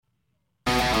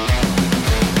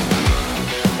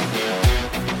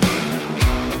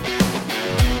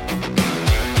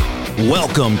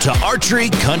Welcome to Archery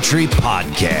Country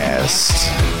Podcast.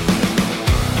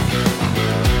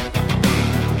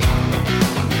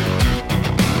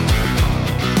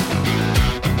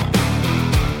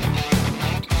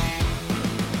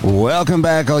 Welcome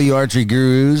back, all you archery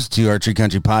gurus, to Archery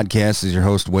Country Podcast. As your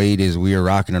host, Wade, as we are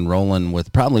rocking and rolling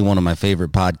with probably one of my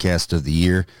favorite podcasts of the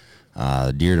year,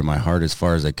 dear to my heart as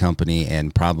far as a company,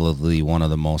 and probably one of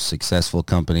the most successful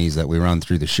companies that we run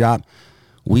through the shop.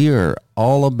 We are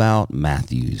all about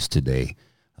Mathews today.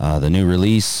 The new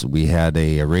release, we had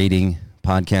a rating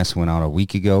podcast went out a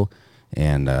week ago,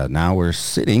 and now we're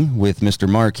sitting with Mr.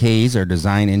 Mark Hayes, our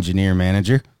design engineer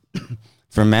manager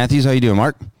from Mathews. How you doing,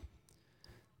 Mark?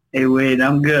 Hey, Wade,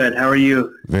 I'm good. How are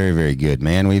you? Very, very good,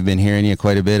 man. We've been hearing you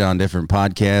quite a bit on different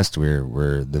podcasts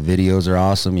where the videos are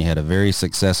awesome. You had a very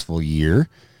successful year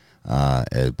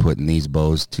at putting these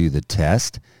bows to the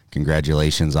test.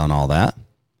 Congratulations on all that.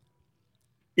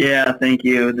 Yeah, thank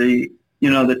you.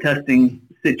 The testing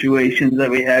situations that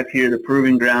we have here, the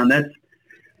proving ground, that's a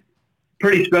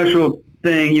pretty special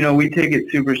thing. You know, we take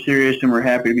it super serious, and we're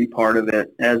happy to be part of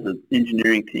it as an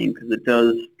engineering team because it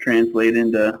does translate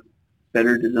into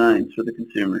better designs for the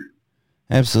consumer.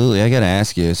 Absolutely. I got to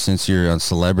ask you, since you're on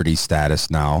celebrity status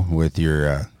now with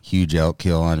your huge elk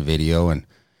kill on video and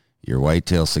your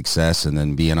whitetail success and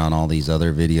then being on all these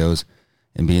other videos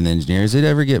and being the engineer, does it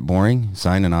ever get boring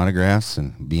signing autographs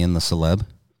and being the celeb?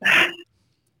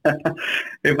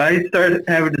 If I start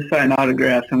having to sign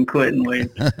autographs, I'm quitting, Wade.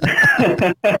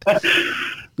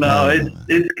 No,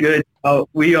 it's good.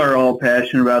 We are all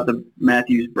passionate about the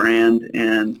Mathews brand,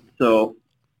 and so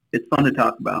it's fun to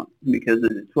talk about because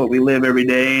it's what we live every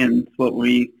day and it's what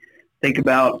we think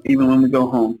about even when we go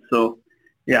home. So,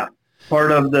 yeah,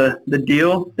 part of the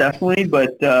deal, definitely,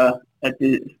 but at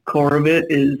the core of it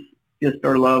is just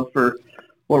our love for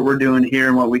what we're doing here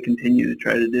and what we continue to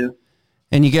try to do.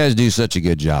 And you guys do such a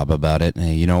good job about it.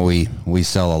 You know, we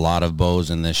sell a lot of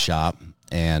bows in this shop,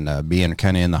 and being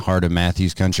kind of in the heart of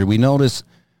Mathews country, we notice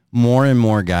more and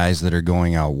more guys that are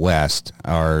going out west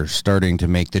are starting to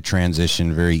make the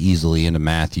transition very easily into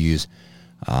Mathews.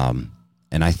 And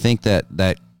I think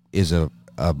that is a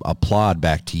applaud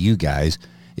back to you guys,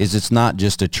 is it's not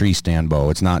just a tree stand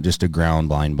bow. It's not just a ground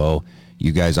blind bow.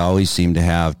 You guys always seem to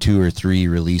have 2 or 3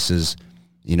 releases,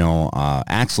 you know,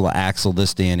 axle to axle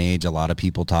this day and age, a lot of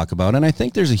people talk about. And I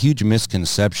think there's a huge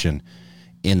misconception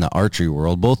in the archery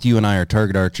world. Both you and I are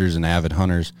target archers and avid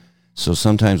hunters, so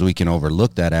sometimes we can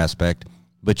overlook that aspect.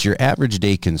 But your average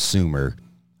day consumer,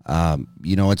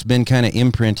 you know, it's been kind of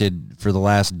imprinted for the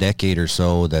last decade or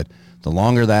so that the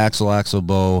longer the axle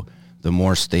bow, the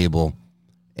more stable.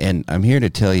 And I'm here to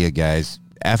tell you guys,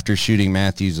 after shooting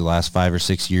Mathews the last 5 or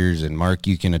 6 years, and Mark,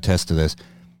 you can attest to this,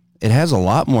 it has a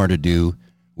lot more to do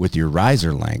with your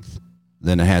riser length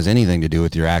than it has anything to do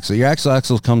with your axle. Your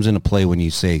axle comes into play when you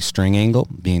say string angle,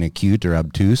 being acute or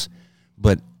obtuse,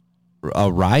 but a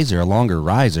longer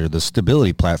riser, the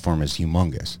stability platform is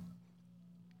humongous.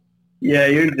 Yeah,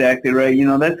 you're exactly right. You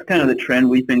know, that's kind of the trend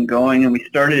we've been going, and we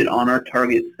started it on our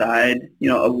target side. You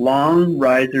know, a long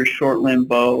riser, short limb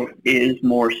bow is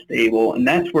more stable, and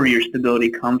that's where your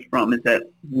stability comes from, is that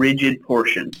rigid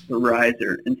portion, the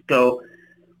riser. And so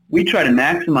we try to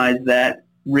maximize that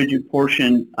rigid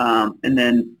portion, and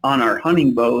then on our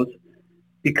hunting bows,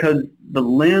 because the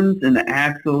limbs and the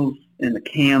axles and the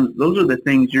cams, those are the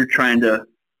things you're trying to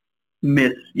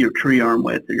miss your tree arm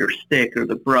with, or your stick, or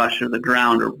the brush, or the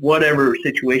ground, or whatever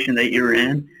situation that you're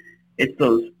in. It's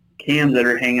those cams that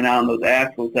are hanging out on those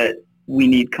axles that we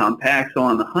need compact. So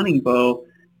on the hunting bow,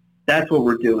 that's what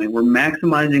we're doing. We're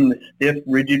maximizing the stiff,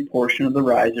 rigid portion of the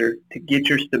riser to get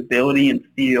your stability and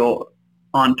feel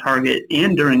on target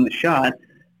and during the shot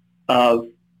of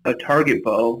a target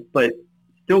bow, but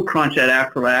still crunch that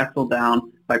axle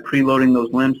down by preloading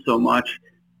those limbs so much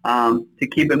to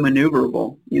keep it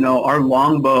maneuverable. You know, our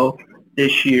longbow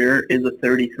this year is a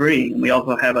 33, and we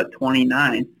also have a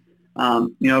 29.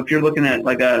 You know, if you're looking at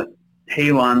like a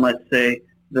Talon, let's say,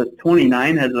 the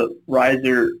 29 has a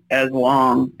riser as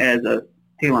long as a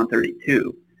Talon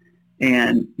 32.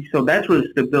 And so that's where the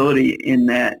stability in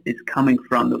that is coming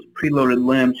from. Those preloaded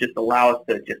limbs just allow us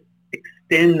to just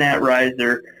extend that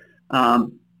riser,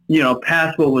 you know,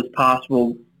 past what was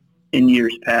possible in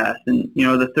years past. And, you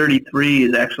know, the 33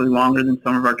 is actually longer than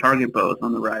some of our target bows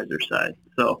on the riser side.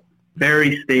 So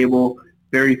very stable,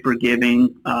 very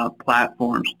forgiving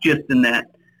platforms just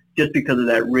because of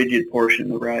that rigid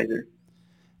portion of the riser.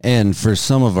 And for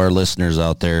some of our listeners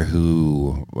out there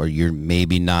who are, you're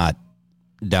maybe not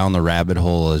down the rabbit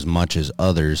hole as much as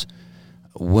others,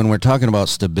 when we're talking about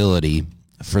stability,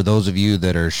 for those of you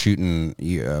that are shooting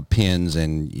pins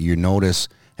and you notice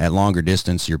at longer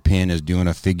distance, your pin is doing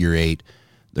a figure eight.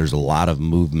 There's a lot of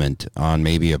movement on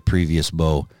maybe a previous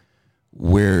bow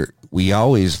where we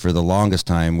always, for the longest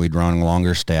time, we'd run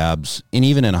longer stabs, and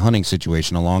even in a hunting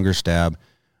situation, a longer stab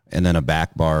and then a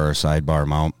back bar or a side bar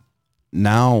mount.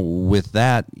 Now with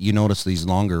that, you notice these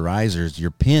longer risers,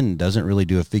 your pin doesn't really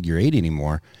do a figure eight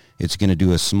anymore. It's going to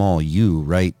do a small U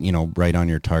right on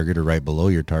your target or right below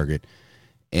your target.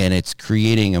 And it's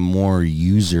creating a more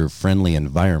user-friendly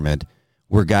environment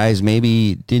where guys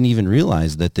maybe didn't even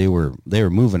realize that they were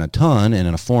moving a ton, and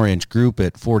in a 4-inch group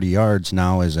at 40 yards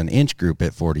now is an inch group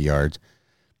at 40 yards.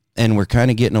 And we're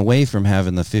kind of getting away from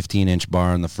having the 15-inch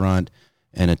bar on the front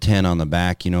and a 10 on the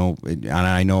back. And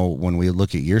I know when we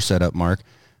look at your setup, Mark,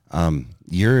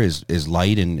 your is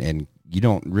light and you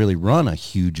don't really run a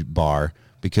huge bar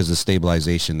because the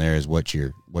stabilization there is what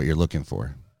you're looking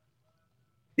for.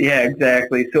 Yeah,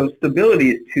 exactly. So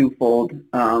stability is twofold.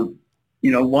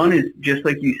 One is just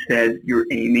like you said, you're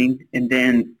aiming, and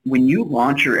then when you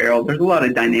launch your arrow, there's a lot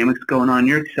of dynamics going on.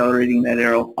 You're accelerating that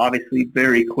arrow obviously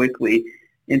very quickly,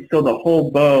 and so the whole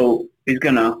bow is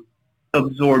going to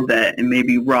absorb that and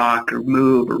maybe rock or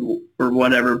move or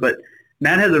whatever. But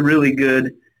Matt has a really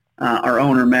good, our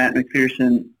owner, Matt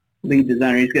McPherson, lead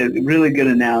designer, he's got a really good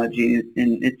analogy,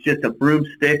 and it's just a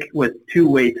broomstick with two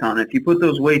weights on it. If you put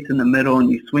those weights in the middle and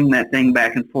you swing that thing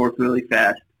back and forth really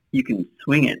fast, you can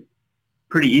swing it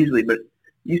pretty easily. But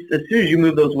as soon as you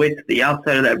move those weights to the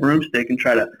outside of that broomstick and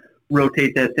try to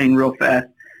rotate that thing real fast,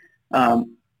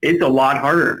 it's a lot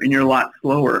harder and you're a lot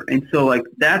slower. And so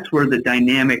that's where the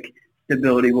dynamic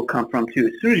stability will come from too.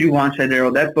 As soon as you launch that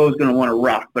arrow, that bow's going to want to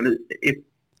rock. But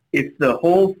if the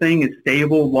whole thing is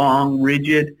stable, long,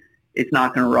 rigid, it's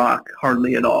not going to rock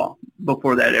hardly at all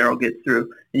before that arrow gets through.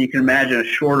 And you can imagine a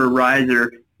shorter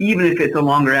riser, even if it's a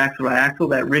longer axle to axle,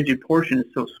 that rigid portion is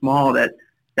so small that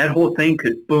whole thing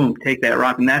could, boom, take that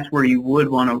rock. And that's where you would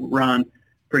want to run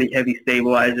pretty heavy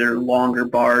stabilizer, longer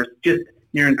bars. Just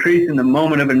you're increasing the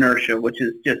moment of inertia, which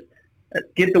is just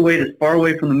get the weight as far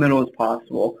away from the middle as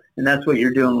possible. And that's what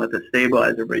you're doing with a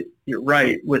stabilizer. But you're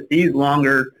right. With these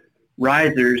longer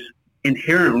risers,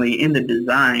 inherently in the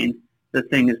design, the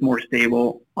thing is more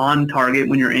stable on target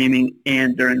when you're aiming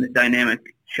and during the dynamic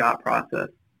shot process.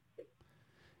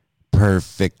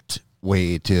 Perfect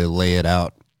way to lay it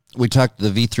out. We talked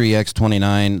the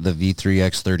V3X29, the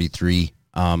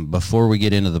V3X33. Before we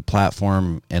get into the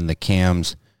platform and the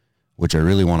cams, which I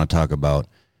really want to talk about,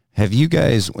 have you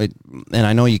guys, and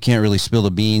I know you can't really spill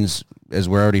the beans as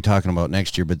we're already talking about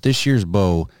next year, but this year's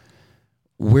bow,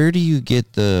 where do you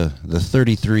get the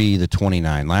 33, the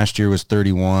 29? Last year was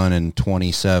 31 and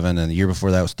 27, and the year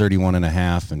before that was 31 and a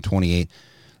half and 28.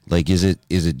 Is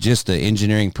it just the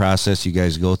engineering process you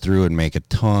guys go through and make a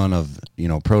ton of,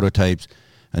 prototypes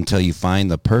until you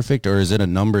find the perfect, or is it a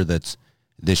number that's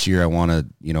this year I want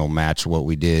to, match what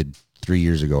we did 3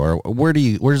 years ago? Or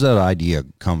where's that idea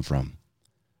come from?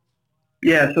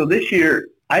 Yeah, so this year,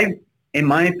 in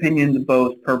my opinion, the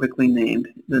bow is perfectly named.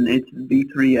 Then it's the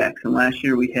V3X, and last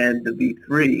year we had the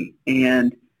V3,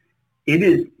 and it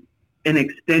is an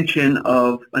extension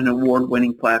of an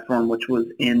award-winning platform, which was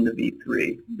in the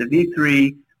V3. The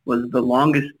V3 was the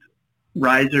longest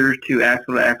riser to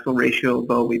axle ratio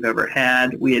bow we've ever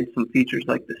had. We had some features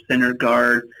like the center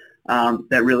guard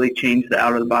that really changed the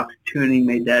out-of-the-box tuning,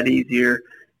 made that easier,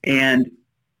 and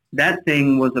that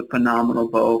thing was a phenomenal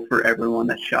bow for everyone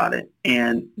that shot it.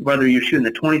 And whether you're shooting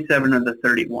the 27 or the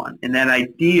 31, and that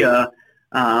idea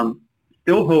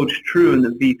still holds true in the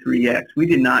V3X. We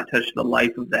did not touch the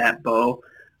life of that bow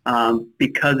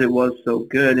because it was so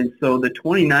good. And so the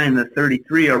 29 and the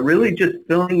 33 are really just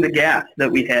filling the gaps that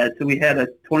we had. So we had a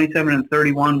 27 and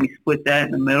 31. We split that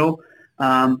in the middle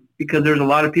because there's a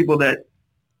lot of people that,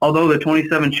 although the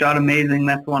 27 shot amazing,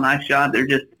 that's the one I shot, they're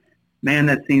just, man,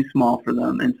 that seems small for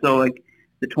them. And so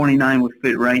the 29 would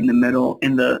fit right in the middle.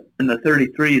 And the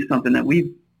 33 is something that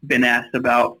we've been asked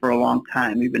about for a long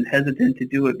time. We've been hesitant to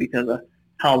do it because of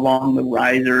how long the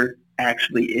riser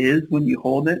actually is when you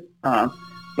hold it.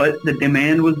 But the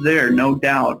demand was there, no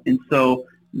doubt. And so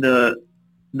the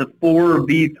 4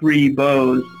 V3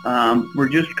 bows were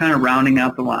just kind of rounding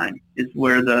out the line is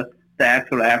where the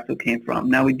axle to axle came from.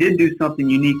 Now, we did do something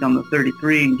unique on the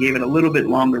 33 and gave it a little bit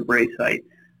longer brace height.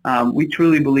 We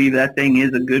truly believe that thing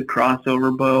is a good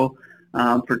crossover bow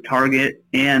for target,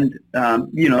 and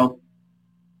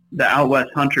the out west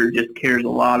hunter just cares a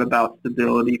lot about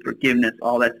stability, forgiveness,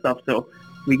 all that stuff. So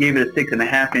we gave it a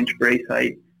 6.5-inch brace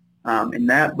height in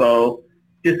that bow,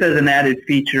 just as an added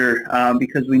feature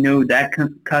because we knew that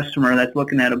customer that's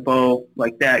looking at a bow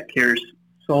like that cares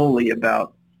solely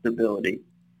about stability.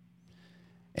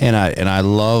 And I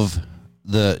love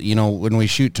when we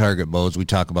shoot target bows, we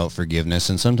talk about forgiveness,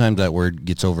 and sometimes that word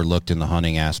gets overlooked in the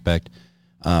hunting aspect.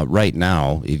 Right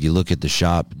now, if you look at the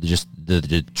shop, just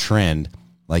the trend,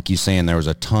 like you saying, there was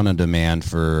a ton of demand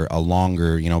for a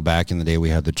longer, back in the day we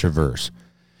had the Traverse.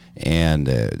 And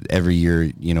every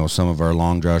year, some of our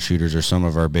long draw shooters or some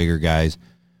of our bigger guys,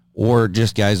 or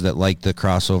just guys that like the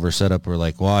crossover setup, were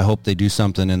like, well, I hope they do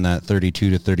something in that 32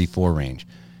 to 34 range.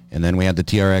 And then we had the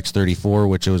TRX 34,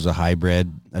 which was a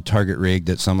hybrid, a target rig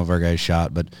that some of our guys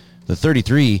shot. But the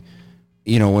 33,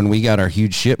 when we got our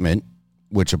huge shipment,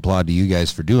 which applaud to you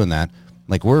guys for doing that,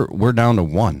 like we're down to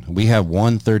one. We have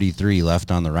 133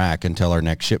 left on the rack until our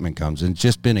next shipment comes. And it's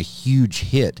just been a huge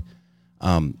hit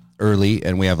early,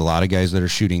 and we have a lot of guys that are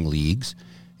shooting leagues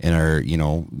and are,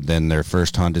 then their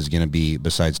first hunt is going to be,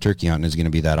 besides turkey hunting, is going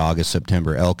to be that August,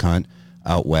 September elk hunt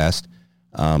out west.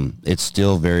 It's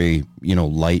still very,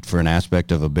 light for an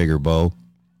aspect of a bigger bow.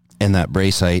 And that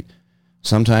brace height,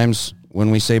 sometimes when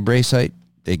we say brace height,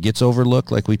 it gets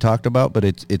overlooked like we talked about, but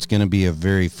it's going to be a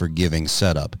very forgiving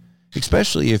setup,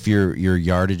 especially if your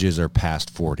yardages are past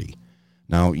 40.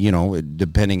 Now,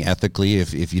 depending ethically,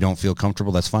 if you don't feel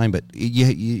comfortable, that's fine. But,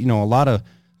 a lot of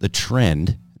the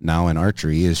trend now in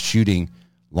archery is shooting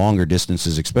longer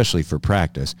distances, especially for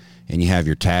practice. And you have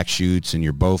your tack shoots and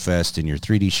your Bowfest and your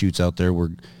 3D shoots out there where,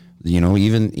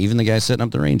 even the guys setting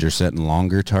up the range are setting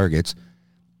longer targets.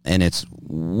 And it's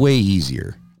way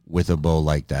easier with a bow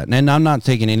like that. And I'm not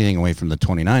taking anything away from the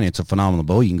 29. It's a phenomenal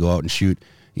bow. You can go out and shoot,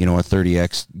 a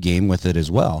 30X game with it as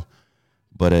well.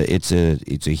 But it's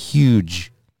a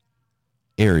huge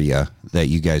area that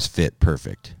you guys fit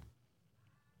perfect.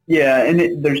 Yeah,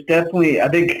 and there's definitely, I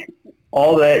think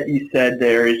all that you said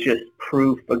there is just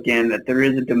proof, again, that there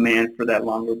is a demand for that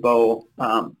longer bow.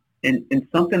 And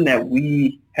something that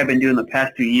we have been doing the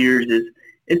past 2 years is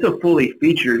it's a fully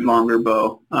featured longer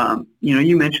bow.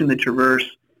 You mentioned the Traverse.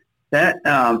 That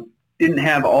didn't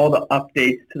have all the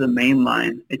updates to the main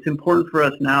line. It's important for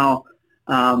us now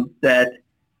that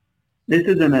this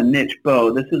isn't a niche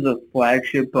bow. This is a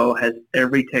flagship bow, has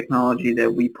every technology that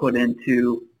we put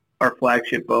into our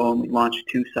flagship bow, and we launched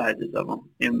 2 sizes of them.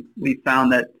 And we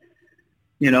found that,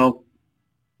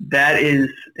 that is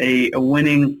a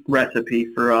winning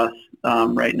recipe for us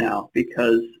right now,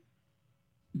 because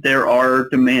there are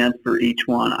demands for each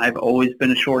one. I've always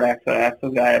been a short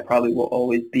axle guy. I probably will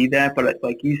always be that. But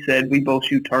like you said, we both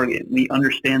shoot target. We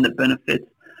understand the benefits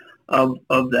of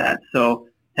that. So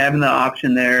having the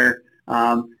option there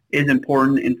is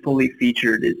important, and fully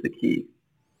featured is the key.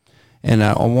 And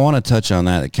I want to touch on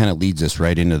that. It kind of leads us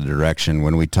right into the direction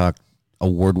when we talk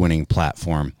award-winning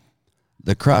platform.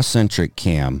 The cross-centric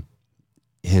cam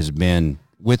has been,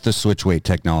 with the switch weight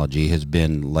technology, has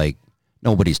been like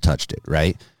nobody's touched it,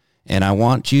 right? And I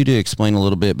want you to explain a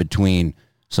little bit between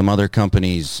some other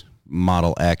companies'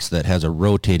 Model X that has a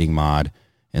rotating mod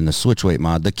and the switch weight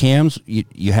mod. The cams,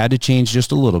 you had to change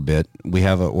just a little bit. We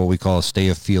have what we call a stay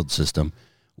of field system,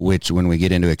 which when we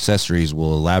get into accessories,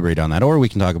 we'll elaborate on that, or we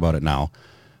can talk about it now.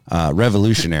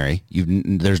 Revolutionary.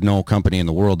 There's no company in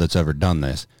the world that's ever done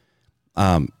this.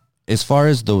 As far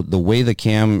as the way the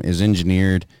cam is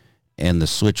engineered and the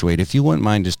switch weight, if you wouldn't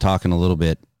mind just talking a little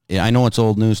bit. I know it's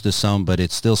old news to some, but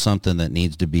it's still something that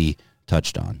needs to be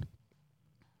touched on.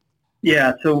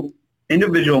 Yeah, so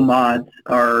individual mods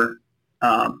are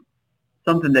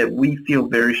something that we feel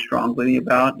very strongly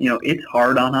about. It's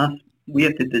hard on us. We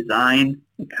have to design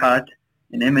and cut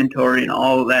and inventory and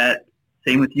all of that.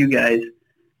 Same with you guys,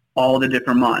 all the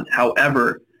different mods.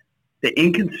 However, the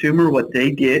end consumer, what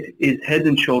they get is heads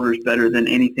and shoulders better than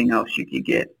anything else you could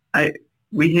get.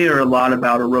 We hear a lot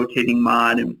about a rotating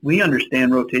mod, and we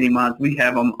understand rotating mods. We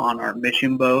have them on our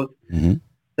mission bows. Mm-hmm.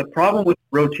 The problem with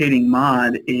rotating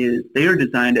mod is they are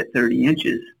designed at 30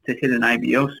 inches to hit an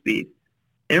IBO speed.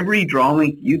 Every draw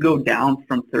length you go down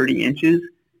from 30 inches,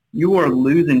 you are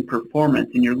losing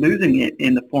performance, and you're losing it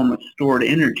in the form of stored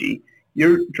energy.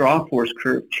 Your draw force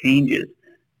curve changes.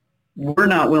 We're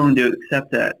not willing to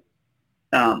accept that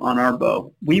on our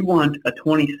bow. We want a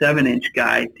 27-inch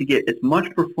guy to get as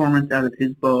much performance out of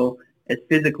his bow as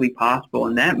physically possible,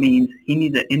 and that means he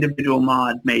needs an individual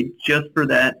mod made just for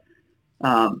that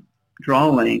draw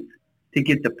length to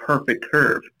get the perfect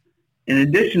curve. In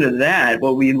addition to that,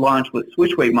 what we launched with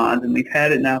switch weight mods, and we've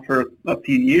had it now for a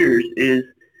few years, is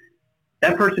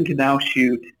that person can now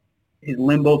shoot his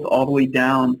limb bolts all the way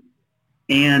down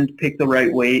and pick the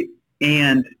right weight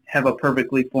and have a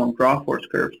perfectly formed draw force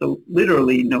curve. So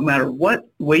literally, no matter what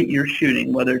weight you're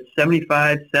shooting, whether it's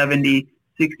 75, 70,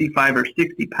 65, or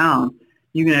 60 pounds,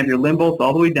 you can have your limb bolts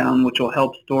all the way down, which will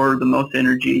help store the most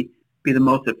energy, be the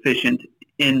most efficient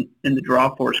in the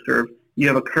draw force curve, you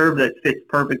have a curve that fits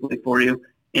perfectly for you,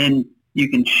 and you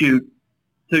can shoot.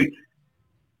 So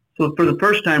for the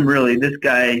first time, really, this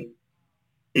guy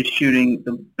is shooting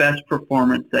the best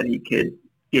performance that he could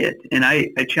get. And I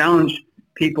challenge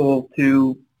people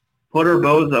to put our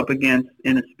bows up against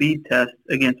in a speed test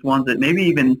against ones that maybe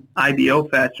even IBO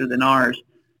faster than ours.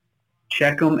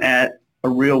 Check them at a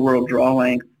real world draw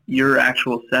length, your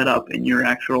actual setup and your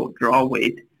actual draw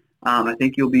weight. I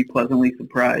think you'll be pleasantly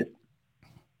surprised.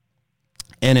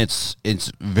 And it's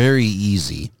very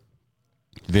easy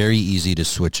to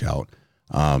switch out.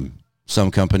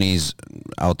 Some companies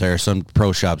out there, some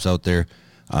pro shops out there,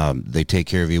 they take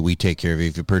care of you. We take care of you.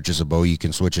 If you purchase a bow, you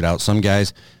can switch it out. Some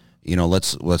guys,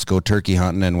 let's go turkey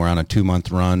hunting, and we're on a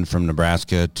 2-month run from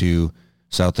Nebraska to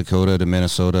South Dakota to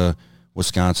Minnesota,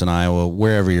 Wisconsin, Iowa,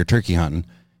 wherever you're turkey hunting,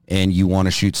 and you want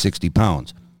to shoot 60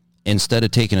 pounds. Instead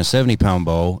of taking a 70-pound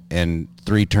bow and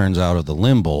 3 turns out of the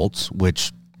limb bolts,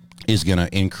 which is going to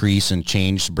increase and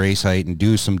change brace height and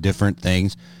do some different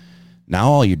things, now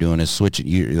all you're doing is switching.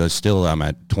 I'm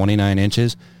at 29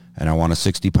 inches, and I want a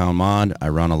 60-pound mod. I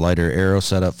run a lighter arrow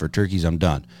setup for turkeys. I'm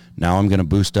done. Now I'm going to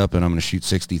boost up, and I'm going to shoot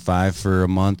 65 for a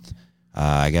month.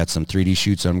 I got some 3D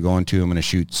shoots I'm going to. I'm going to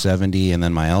shoot 70, and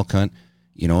then my elk hunt.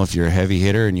 If you're a heavy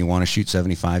hitter and you want to shoot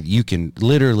 75, you can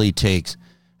literally take.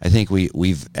 I think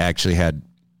we've actually had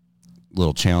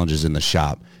little challenges in the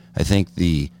shop. I think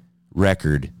the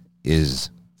record is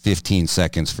 15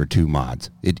 seconds for 2 mods.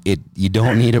 You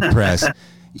don't need a press.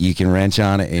 You can wrench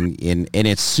on it, and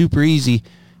it's super easy.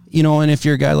 And if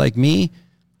you're a guy like me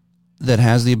that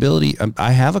has the ability,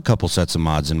 I have a couple sets of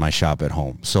mods in my shop at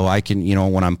home. So I can,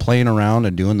 when I'm playing around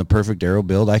and doing the perfect arrow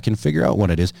build, I can figure out what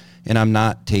it is, and I'm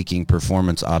not taking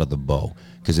performance out of the bow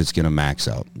because it's going to max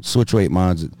out. Switch weight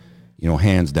mods,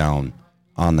 hands down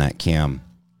on that cam,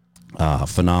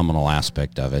 phenomenal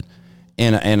aspect of it.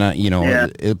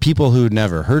 And people who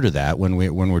never heard of that, when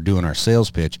we're doing our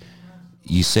sales pitch,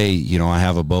 you say, I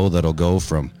have a bow that'll go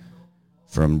from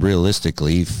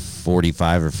realistically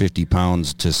 45 or 50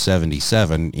 pounds to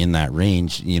 77 in that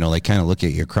range. They kind of look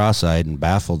at you cross-eyed and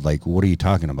baffled, like, what are you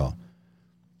talking about?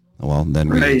 Well, then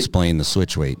we explain the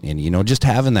switch weight, and just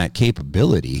having that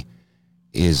capability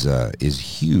is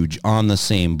huge on the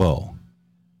same bow.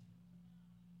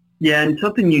 Yeah, and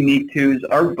something unique too is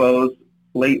our bows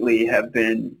lately have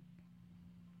been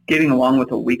getting along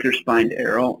with a weaker spined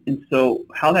arrow, and so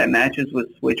how that matches with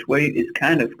switch weight is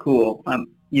kind of cool.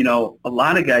 A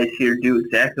lot of guys here do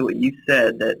exactly what you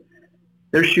said, that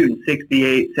they're shooting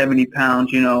 68, 70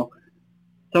 pounds,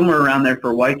 somewhere around there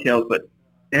for whitetails, but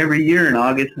every year in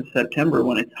August and September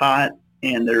when it's hot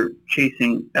and they're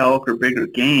chasing elk or bigger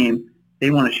game,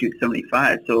 they want to shoot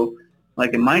 75. So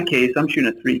like in my case, I'm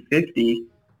shooting a 350.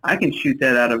 I can shoot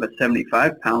that out of a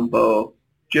 75-pound bow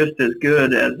just as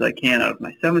good as I can out of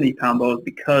my 70-pound bows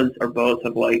because our bows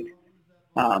have liked,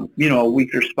 a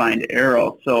weaker spined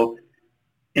arrow. So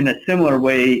in a similar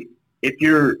way, if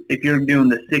you're doing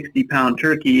the 60-pound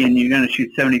turkey and you're going to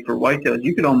shoot 70 for whitetails,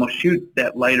 you could almost shoot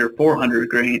that lighter 400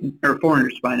 grain or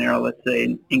 400 spine arrow, let's say,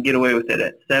 and get away with it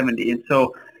at 70. And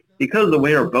so because of the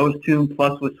way our bows tune,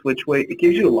 plus with switch weight, it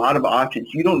gives you a lot of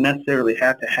options. You don't necessarily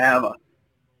have to have a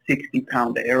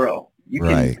 60-pound arrow. You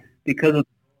can, because of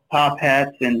top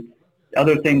hats and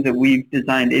other things that we've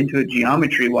designed into it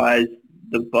geometry-wise,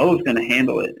 the bow is going to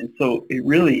handle it. And so it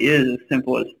really is as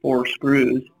simple as 4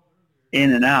 screws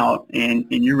in and out, and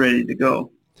you're ready to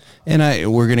go. And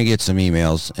we're going to get some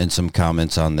emails and some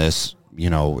comments on this,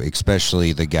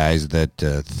 especially the guys that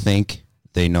think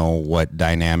they know what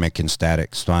dynamic and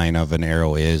static spine of an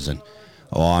arrow is, and,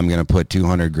 I'm going to put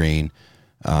 200 grain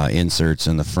inserts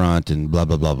in the front and blah,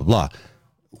 blah, blah, blah, blah.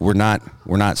 We're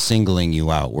not singling you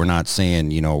out. We're not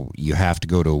saying, you have to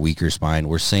go to a weaker spine.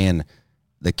 We're saying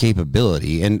the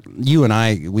capability, and you and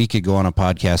I, we could go on a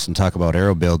podcast and talk about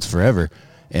arrow builds forever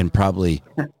and probably,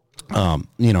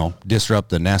 disrupt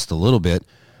the nest a little bit.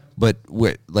 But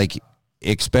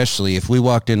especially if we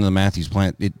walked into the Mathews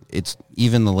plant, it's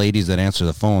even the ladies that answer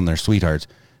the phone, they're sweethearts.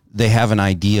 They have an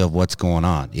idea of what's going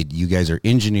on. You guys are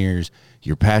engineers.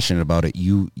 You're passionate about it.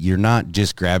 You're not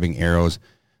just grabbing arrows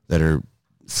that are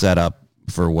set up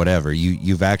for whatever.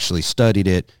 You've actually studied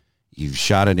it. You've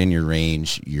shot it in your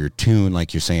range. You're tuned,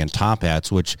 like you're saying, top hats,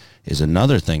 which is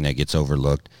another thing that gets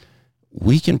overlooked.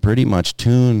 We can pretty much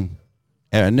tune,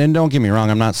 and then don't get me wrong,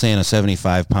 I'm not saying a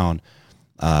 75-pound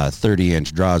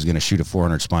 30-inch draw is going to shoot a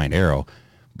 400 spine arrow,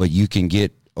 but you can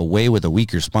get away with a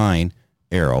weaker spine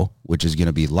arrow, which is going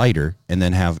to be lighter, and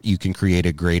then you can create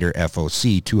a greater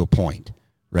FOC to a point,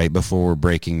 right, before we're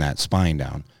breaking that spine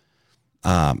down.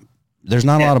 There's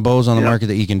not a lot of bows on the market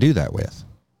that you can do that with.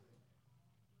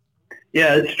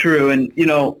 Yeah, it's true. And,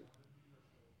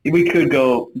 we could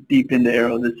go deep into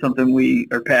arrows. It's something we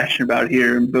are passionate about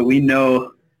here, but we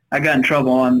know I got in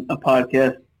trouble on a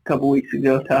podcast a couple weeks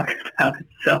ago talking about it.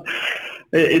 So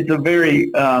it's a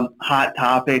very hot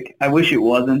topic. I wish it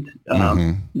wasn't.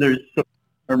 There's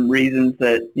some reasons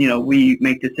that, we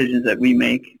make decisions that we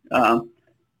make a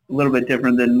little bit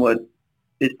different than what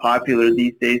is popular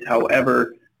these days.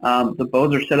 However, the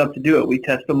bows are set up to do it. We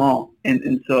test them all.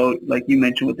 And so, like you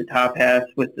mentioned with the top hats,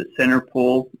 with the center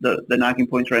pull, the knocking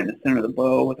points right in the center of the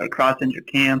bow, with our cross-injured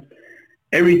cam,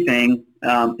 everything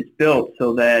is built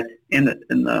so that in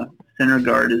the center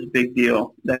guard is a big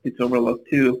deal. That gets overlooked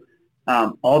too.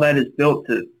 All that is built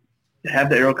to have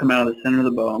the arrow come out of the center of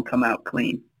the bow and come out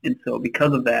clean. And so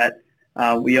because of that,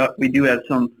 we do have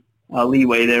some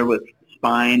leeway there with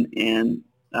spine, and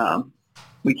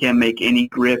we can make any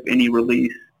grip, any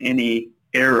release, any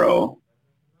arrow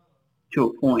to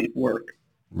a point work.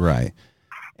 Right.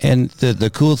 And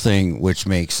the cool thing, which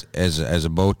makes as a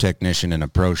bow technician in a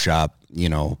pro shop,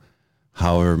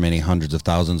 however many hundreds of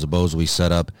thousands of bows we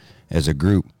set up as a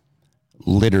group,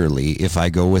 literally, if I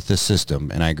go with the system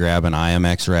and I grab an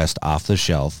IMX rest off the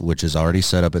shelf, which is already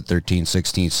set up at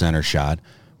 13/16 center shot,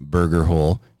 burger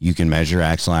hole, you can measure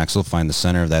axle, find the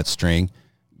center of that string,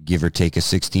 give or take a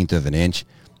 1/16 of an inch.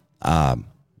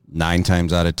 9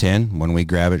 times out of 10, when we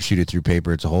grab it, shoot it through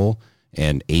paper, it's a hole.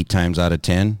 And 8 times out of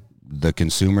 10, the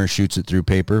consumer shoots it through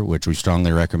paper, which we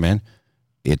strongly recommend.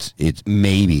 It's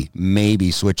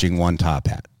maybe switching one top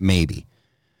hat, maybe.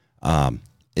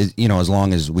 As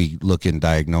long as we look and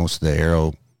diagnose the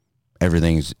arrow,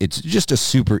 it's just a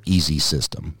super easy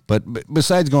system. But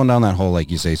besides going down that hole,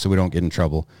 like you say, so we don't get in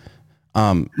trouble,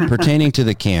 pertaining to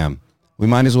the cam, we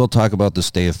might as well talk about the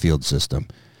stay of field system.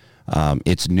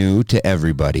 It's new to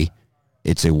everybody.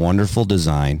 It's a wonderful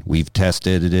design. We've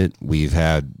tested it. We've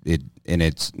had it, and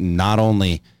it's not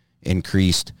only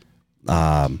increased.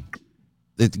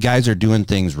 The guys are doing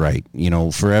things right.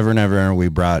 Forever and ever, we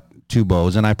brought 2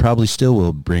 bows, and I probably still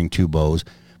will bring 2 bows,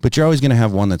 but you're always going to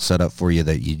have one that's set up for you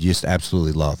that you just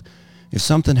absolutely love. If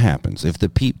something happens, if the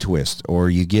peep twists, or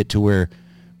you get to where,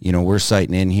 we're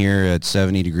sighting in here at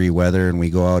 70-degree weather and we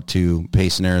go out to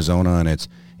Payson, Arizona, and it's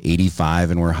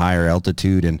 85 and we're higher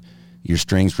altitude and your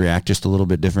strings react just a little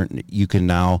bit different, you can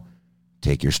now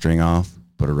take your string off,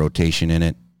 put a rotation in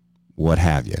it, what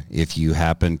have you. If you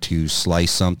happen to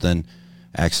slice something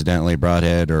accidentally,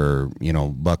 broadhead or,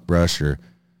 buckbrush or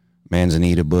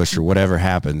manzanita bush or whatever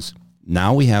happens,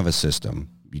 now we have a system.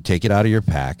 You take it out of your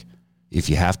pack. If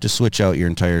you have to switch out your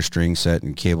entire string set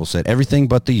and cable set, everything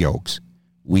but the yokes,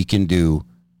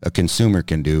 a consumer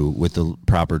can do with the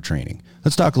proper training.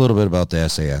 Let's talk a little bit about the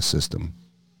SAS system.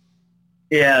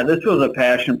 Yeah, this was a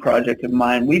passion project of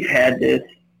mine. We've had this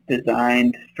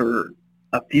designed for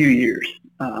a few years.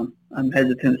 I'm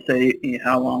hesitant to say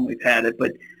how long we've had it,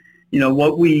 but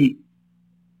what we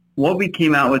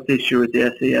came out with this year with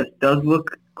the SAS does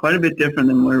look quite a bit different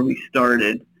than where we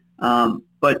started.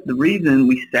 But the reason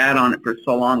we sat on it for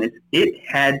so long is it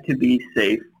had to be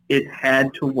safe. It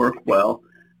had to work well,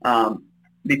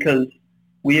 because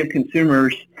we have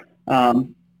consumers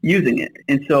using it.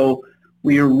 And so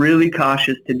we are really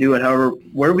cautious to do it. However,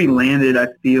 where we landed, I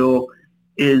feel,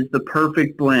 is the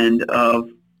perfect blend of,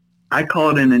 I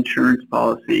call it an insurance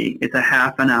policy. It's a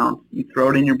half an ounce. You throw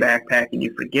it in your backpack and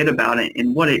you forget about it.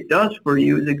 And what it does for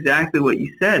you is exactly what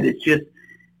you said. It's just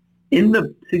in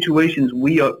the situations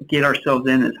we get ourselves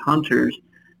in as hunters,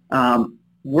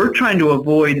 we're trying to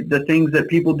avoid the things that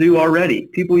people do already.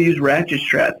 People use ratchet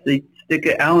straps. They stick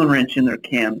an Allen wrench in their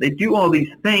cam. They do all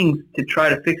these things to try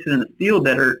to fix it in the field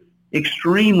that are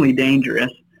extremely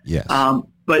dangerous. Yes.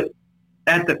 But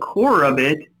at the core of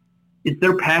it is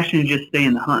their passion to just stay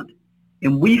in the hunt.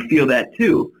 And we feel that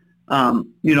too.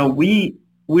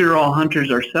 We're all hunters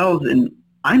ourselves, and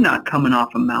I'm not coming off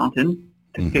a mountain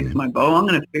to fix my bow. I'm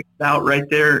going to fix it out right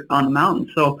there on the mountain.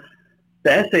 So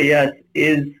the SAS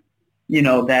is,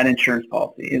 that insurance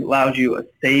policy. It allows you a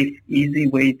safe, easy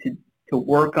way to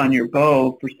work on your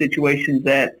bow for situations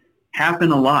that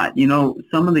happen a lot.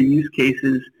 Some of the use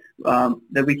cases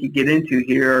that we could get into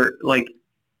here are like,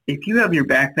 if you have your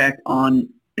backpack on,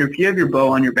 or if you have your bow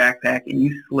on your backpack and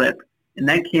you slip and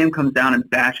that cam comes down and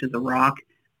bashes a rock,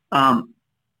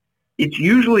 it's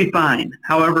usually fine.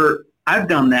 However, I've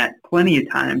done that plenty of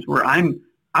times where I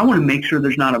want to make sure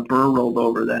there's not a burr rolled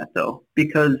over that, though,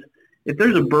 because if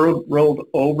there's a burr rolled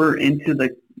over into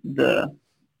the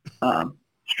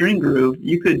string groove,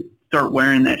 you could start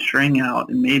wearing that string out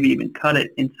and maybe even cut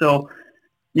it. And so,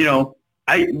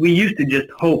 we used to just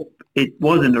hope it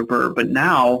wasn't a burr, but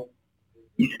now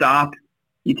you stop,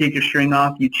 you take your string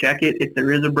off, you check it. If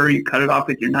there is a burr, you cut it off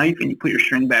with your knife and you put your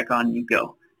string back on and you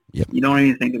go. Yep. You don't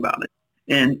even think about it.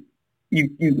 And you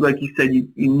like you said, you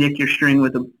nick your string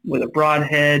with a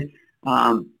broadhead.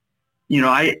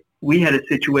 We had a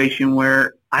situation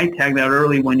where I tagged out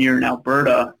early one year in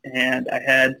Alberta, and I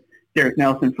had Derek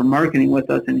Nelson from marketing with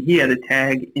us, and he had a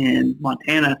tag in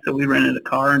Montana. So we rented a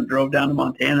car and drove down to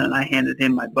Montana, and I handed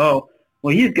him my bow.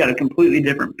 Well, he's got a completely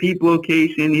different peep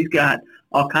location. He's got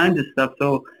all kinds of stuff.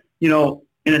 So,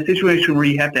 in a situation where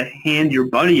you have to hand your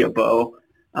buddy a bow,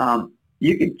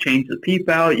 you can change the peep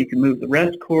out. You can move the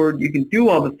rest cord. You can do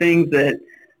all the things that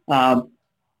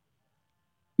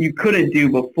you couldn't do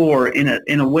before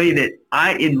in a way that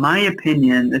in my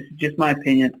opinion, this is just my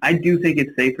opinion, I do think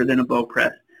it's safer than a bow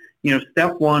press.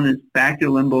 Step one is back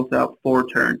your limbals out 4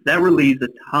 turns. That relieves a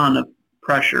ton of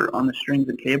pressure on the strings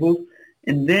and cables.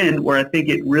 And then where I think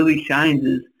it really shines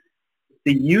is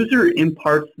the user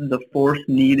imparts the force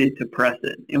needed to press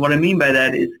it. And what I mean by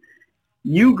that is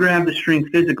you grab the string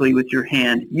physically with your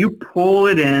hand, you pull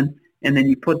it in, and then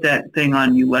you put that thing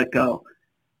on, you let go.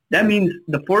 That means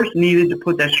the force needed to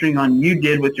put that string on you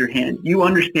did with your hand. You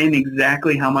understand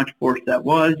exactly how much force that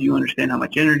was. You understand how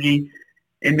much energy.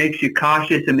 It makes you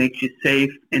cautious. It makes you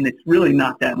safe. And it's really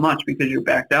not that much because you're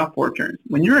backed out 4 turns.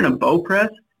 When you're in a bow press,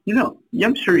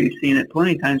 I'm sure you've seen it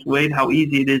plenty of times, Wade, how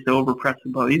easy it is to overpress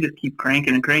the bow. You just keep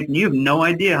cranking and cranking. You have no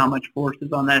idea how much force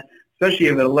is on that, especially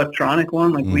if it's an electronic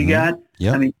one like we got.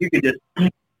 Yep. I mean,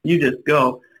 you just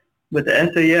go. With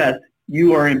the SAS,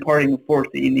 you are imparting the force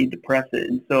that you need to press it.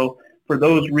 And so for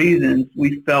those reasons,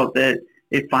 we felt that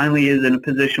it finally is in a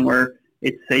position where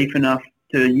it's safe enough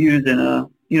to use in an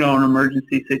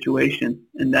emergency situation.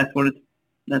 And that's what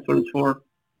it's for.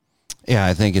 Yeah,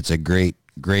 I think it's a great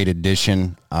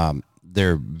addition.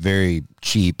 They're very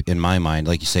cheap in my mind,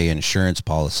 like you say, insurance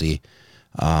policy.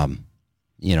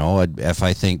 If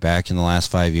I think back in the last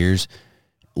 5 years,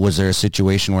 was there a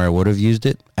situation where I would have used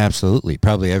it? Absolutely,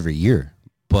 probably every year.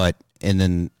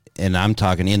 And I'm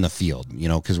talking in the field,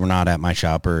 because we're not at my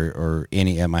shop or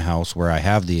at my house where I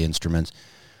have the instruments.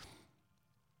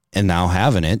 And now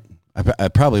having it, I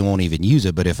probably won't even use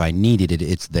it, but if I needed it,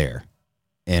 it's there.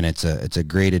 And it's a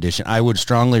great addition. I would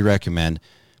strongly recommend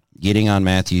getting on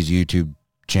Mathews' YouTube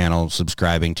channel,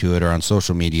 subscribing to it, or on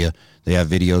social media. They have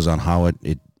videos on how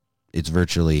it's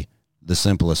virtually the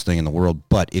simplest thing in the world.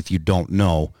 But if you don't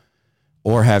know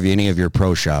or have any of your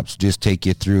pro shops, just take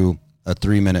you through a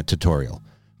 3-minute tutorial,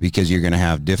 because you're going to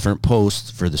have different posts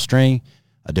for the string,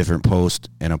 a different post,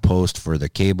 and a post for the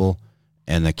cable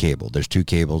and the cable. There's 2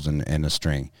 cables and a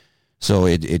string. So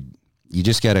you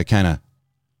just got to kind of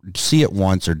see it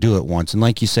once or do it once. And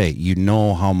like you say,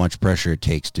 how much pressure it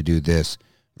takes to do this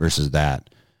versus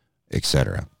that,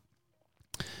 etc.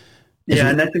 Yeah,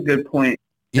 and that's a good point.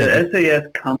 The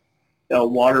SAS comes with a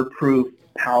waterproof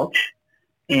pouch,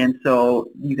 and so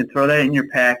you can throw that in your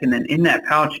pack, and then in that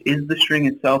pouch is the string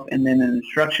itself and then an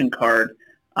instruction card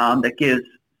that gives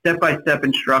step-by-step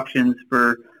instructions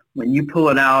for when you pull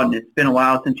it out and it's been a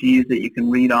while since you used it, you can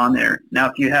read on there. Now,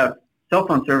 if you have cell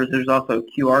phone service, there's also a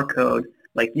QR code.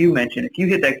 Like you mentioned, if you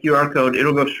hit that QR code,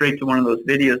 it'll go straight to one of those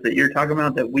videos that you're talking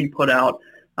about that we put out.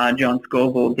 John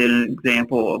Scoville did an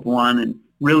example of one and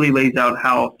really lays out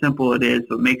how simple it is,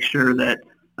 but make sure that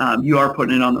you are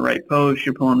putting it on the right post,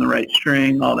 you're pulling the right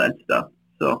string, all that stuff.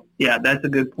 So, yeah, that's a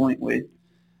good point, Wade.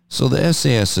 So the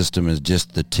SAS system is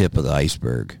just the tip of the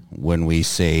iceberg when we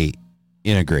say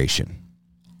integration.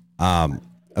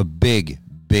 A big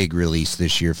release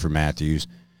this year for Mathews.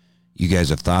 You guys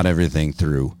have thought everything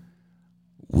through.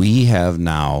 We have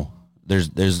now,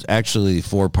 there's actually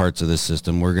 4 parts of this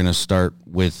system. We're going to start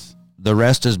with, the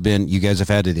rest has been, you guys have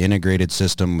had an integrated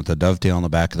system with a dovetail on the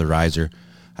back of the riser.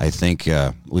 I think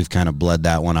we've kind of bled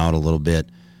that one out a little bit.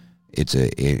 It's an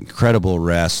incredible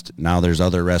rest. Now there's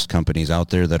other rest companies out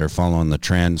there that are following the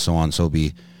trend, so on, so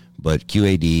be. But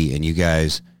QAD and you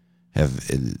guys have,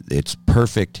 it's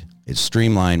perfect. It's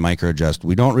streamlined, micro adjust.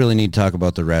 We don't really need to talk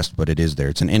about the rest, but it is there.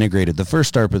 It's an integrated. The first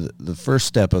step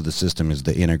of the system is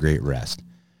the integrate rest.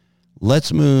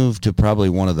 Let's move to probably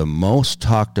one of the most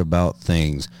talked about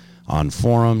things on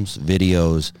forums,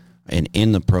 videos, and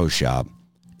in the pro shop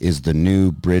is the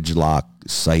new BridgeLock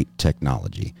sight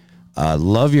technology.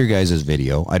 Love your guys'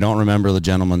 video. I don't remember the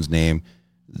gentleman's name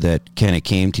that kind of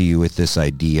came to you with this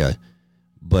idea,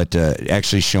 but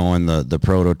actually showing the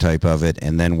prototype of it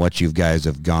and then what you guys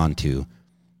have gone to.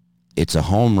 It's a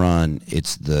home run.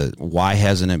 Why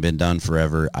hasn't it been done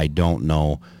forever? I don't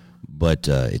know, but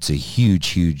it's a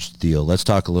huge deal. Let's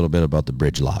talk a little bit about the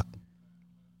BridgeLock.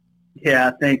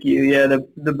 Yeah, thank you. Yeah,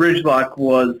 the BridgeLock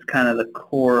was kind of the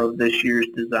core of this year's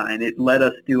design. It let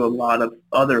us do a lot of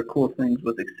other cool things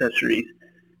with accessories.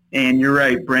 And you're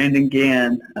right, Brandon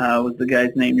Gann was the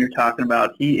guy's name you're talking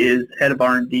about. He is head of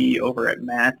R&D over at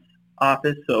Matt's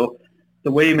office. So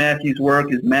the way Matthews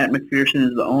work is Matt McPherson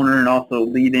is the owner and also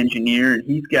lead engineer, and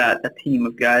he's got a team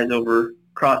of guys over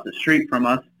across the street from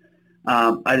us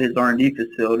at his R&D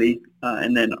facility.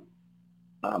 And then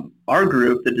our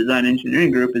group, the design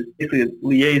engineering group, is basically a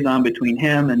liaison between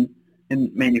him and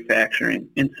manufacturing.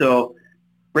 And so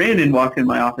Brandon walked in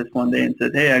my office one day and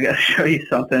said, "Hey, I got to show you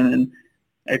something." And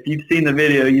if you've seen the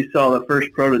video, you saw the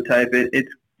first prototype.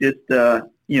 It's just,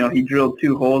 he drilled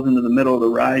 2 holes into the middle of the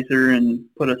riser and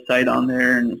put a sight on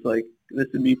there, and it's like, this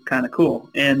would be kind of cool.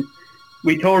 And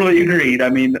we totally agreed. I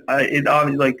mean, it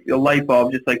obviously like a light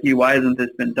bulb, just like you. Why hasn't this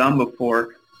been done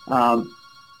before?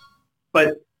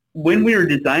 But when we were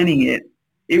designing it,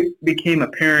 it became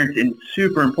apparent and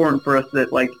super important for us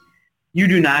that, like, you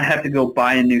do not have to go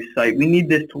buy a new site. We need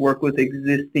this to work with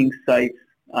existing sites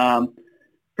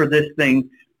for this thing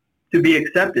to be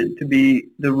accepted, to be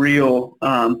the real,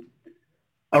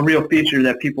 a real feature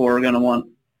that people are going to want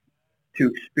to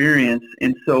experience.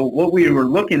 And so what we were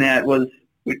looking at was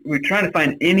we were trying to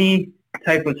find any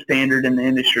type of standard in the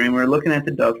industry, and we were looking at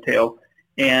the dovetail.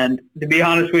 And to be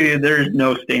honest with you, there is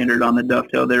no standard on the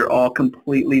dovetail. They're all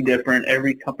completely different.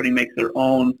 Every company makes their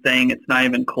own thing. It's not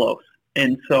even close.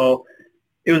 And so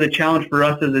it was a challenge for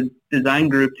us as a design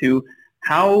group to,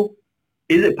 how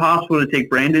is it possible to take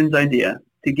Brandon's idea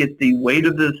to get the weight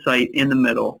of the sight in the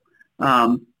middle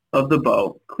of the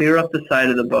bow, clear up the side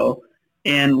of the bow,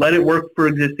 and let it work for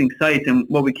existing sites. And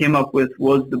what we came up with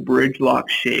was the bridge lock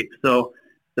shape. So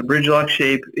the bridge lock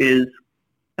shape is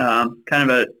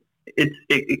it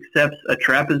accepts a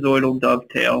trapezoidal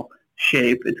dovetail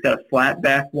shape. It's got a flat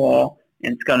back wall,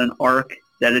 and it's got an arc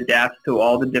that adapts to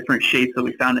all the different shapes that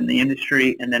we found in the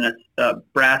industry, and then a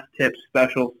brass tip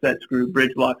special set screw,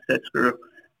 bridge lock set screw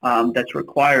that's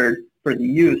required for the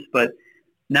use. But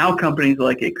now companies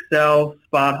like Excel,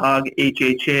 Spot Hog,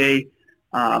 HHA,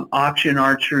 Auction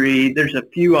Archery, there's a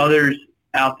few others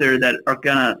out there that are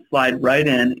going to slide right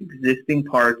in existing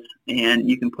parts, and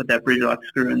you can put that bridge lock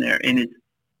screw in there, and it's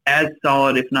as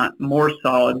solid, if not more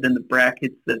solid, than the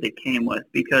brackets that they came with,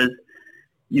 because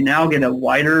you now get a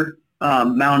wider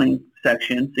mounting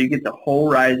section, so you get the whole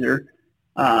riser,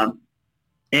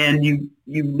 and you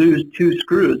lose 2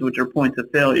 screws, which are points of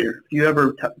failure. If you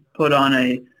ever put on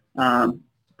a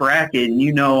bracket,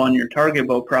 and on your target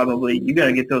bow, probably you got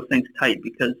to get those things tight,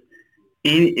 because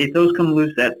if those come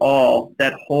loose at all,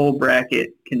 that whole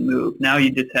bracket can move. Now you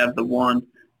just have the one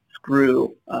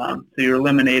screw, so you're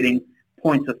eliminating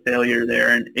points of failure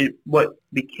there. And what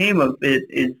became of it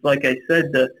is, like I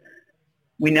said,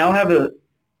 we now have a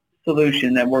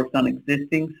solution that works on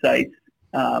existing sites,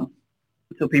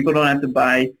 so people don't have to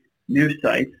buy new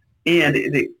sites, and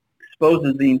it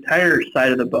exposes the entire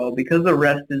side of the bow, because the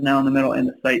rest is now in the middle and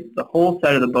the sight. The whole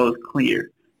side of the bow is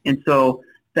clear, and so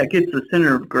that gets the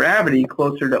center of gravity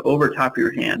closer to over top of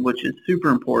your hand, which is super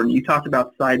important. You talked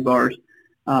about sidebars.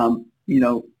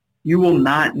 You will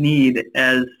not need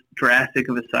as drastic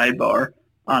of a sidebar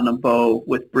on a bow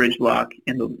with bridge lock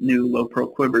and the new Low Pro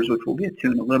quivers, which we'll get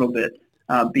to in a little bit,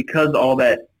 because all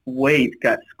that weight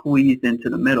got squeezed into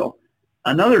the middle.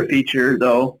 Another feature,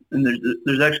 though, and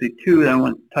there's actually 2 that I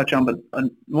want to touch on, but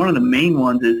one of the main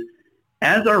ones is,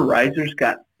 as our risers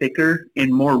got thicker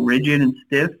and more rigid and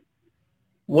stiff,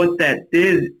 what that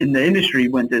did, in the industry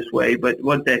went this way, but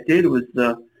what that did was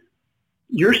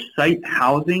your sight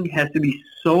housing has to be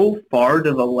so far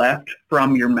to the left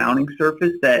from your mounting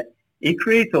surface that it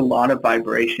creates a lot of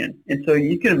vibration. And so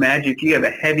you can imagine if you have a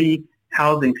heavy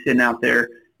housing sitting out there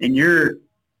and you're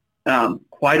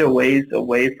quite a ways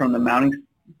away from the mounting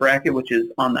bracket, which is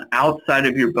on the outside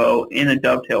of your bow in a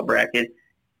dovetail bracket,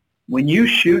 when you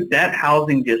shoot, that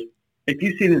housing just, if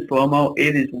you see it in slow-mo,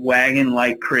 it is wagging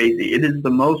like crazy. It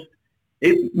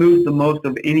moves the most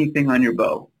of anything on your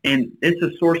bow, and it's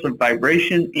a source of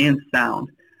vibration and sound.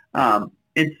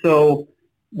 And so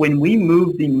when we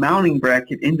moved the mounting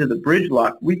bracket into the bridge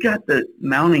lock, we got the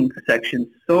mounting section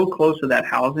so close to that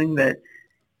housing that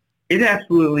it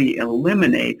absolutely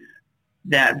eliminates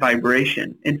that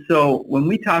vibration. And so when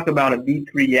we talk about a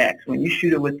V3X, when you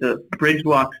shoot it with the bridge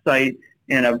lock sight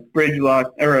and a bridge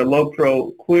lock or a Low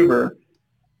Pro quiver,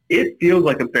 it feels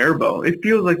like a bear bow. It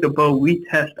feels like the bow we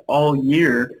test all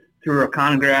year through our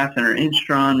Chronographs and our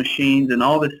Instron machines and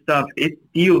all this stuff. It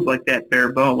feels like that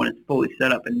bear bow when it's fully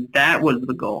set up, and that was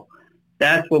the goal.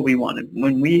 That's what we wanted.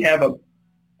 When we have a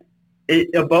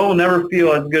bow will never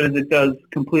feel as good as it does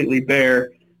completely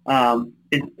bare.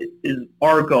 Is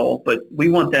our goal, but we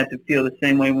want that to feel the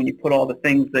same way when you put all the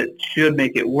things that should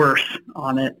make it worse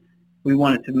on it. We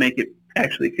want it to make it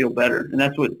actually feel better, and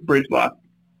that's what bridge lock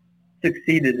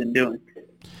succeeded in doing.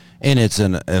 And it's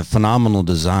a phenomenal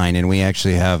design, and we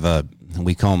actually have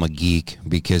we call him a geek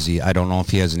because I don't know if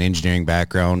he has an engineering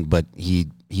background, but he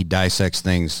dissects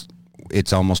things.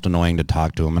 It's almost annoying to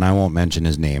talk to him, and I won't mention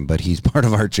his name, but he's part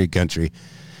of Archery Country.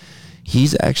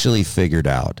 He's actually figured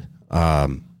out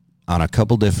on a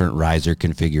couple different riser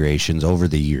configurations over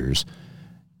the years,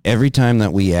 every time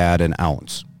that we add an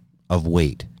ounce of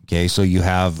weight, okay, so you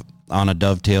have on a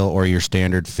dovetail or your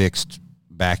standard fixed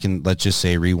back in, let's just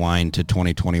say rewind to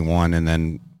 2021 and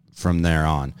then from there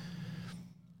on,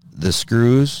 the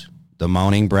screws, the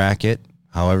mounting bracket,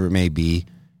 however it may be,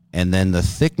 and then the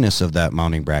thickness of that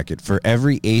mounting bracket, for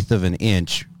every eighth of an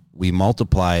inch, we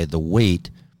multiply the weight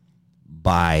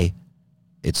by,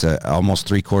 it's almost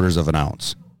 3/4 of an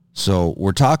ounce. So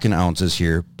we're talking ounces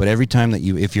here, but every time that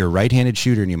if you're a right-handed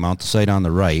shooter and you mount the sight on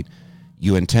the right,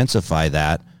 you intensify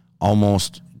that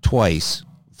almost twice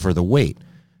for the weight.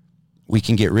 We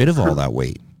can get rid of all that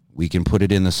weight. We can put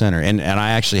it in the center. And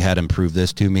I actually had him prove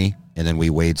this to me, and then we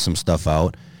weighed some stuff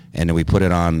out, and then we put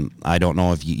it on, I don't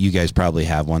know if you guys probably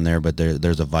have one there, but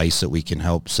there's a vise that we can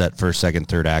help set first, second,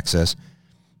 third access.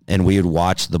 And we would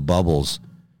watch the bubbles,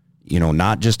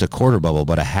 not just a quarter bubble,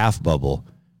 but a half bubble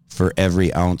for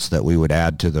every ounce that we would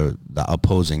add to the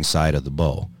opposing side of the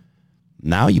bow.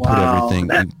 Now you put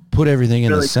everything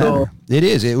in the center. Cool. It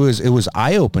is. It was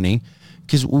eye-opening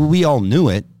because we all knew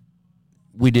it.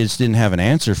 We just didn't have an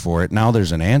answer for it. Now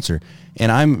there's an answer. And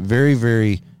I'm very,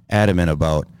 very adamant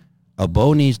about a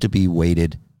bow needs to be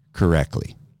weighted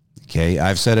correctly. Okay?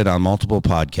 I've said it on multiple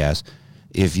podcasts.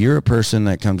 If you're a person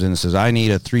that comes in and says, I need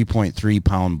a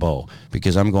 3.3-pound bow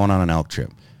because I'm going on an elk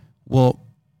trip, well,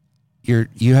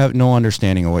 you have no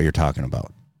understanding of what you're talking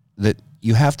about. That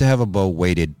you have to have a bow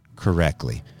weighted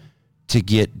correctly to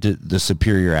get the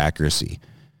superior accuracy.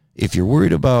 If you're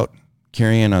worried about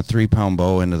carrying a 3-pound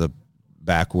bow into the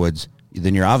backwoods,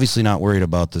 then you're obviously not worried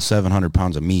about the 700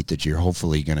 pounds of meat that you're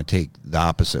hopefully going to take the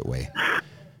opposite way.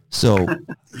 So,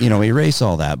 erase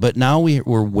all that. But now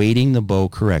we're weighting the bow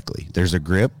correctly. There's a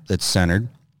grip that's centered.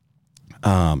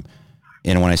 And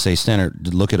when I say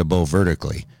centered, look at a bow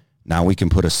vertically. Now we can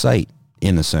put a sight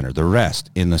in the center, the rest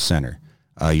in the center.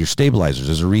 Your stabilizers,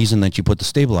 there's a reason that you put the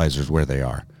stabilizers where they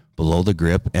are, below the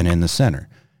grip and in the center.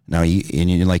 Now,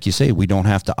 like you say, we don't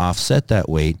have to offset that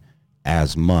weight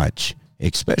as much,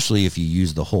 especially if you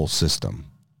use the whole system.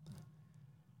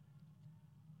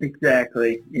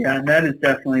 Exactly. Yeah, and that is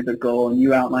definitely the goal, and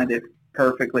you outlined it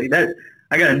perfectly.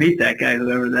 I got to meet that guy,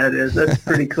 whoever that is. That's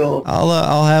pretty cool.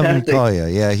 I'll have him call you.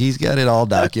 Yeah, he's got it all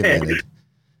documented.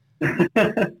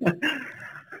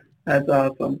 That's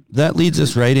awesome. That leads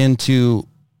us right into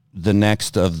the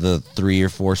next of the 3 or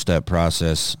 4 step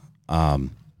process.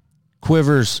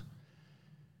 Quivers.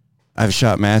 I've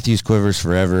shot Mathews quivers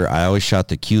forever. I always shot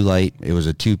the Q-Lite. It was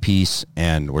a 2-piece,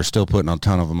 and we're still putting a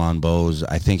ton of them on bows.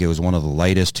 I think it was one of the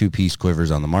lightest 2-piece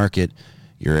quivers on the market.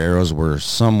 Your arrows were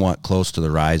somewhat close to the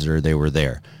riser. They were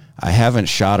there. I haven't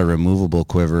shot a removable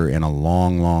quiver in a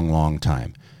long, long, long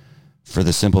time. For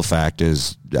the simple fact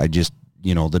is I just,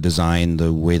 the design,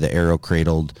 the way the arrow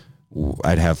cradled,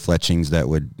 I'd have fletchings that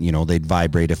would, they'd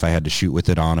vibrate if I had to shoot with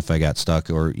it on, if I got stuck,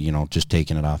 or, just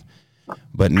taking it off.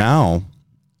 But now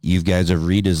you guys have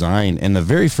redesigned. And the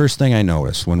very first thing I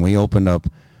noticed when we opened up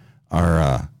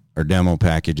our demo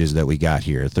packages that we got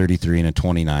here, a 33 and a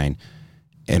 29,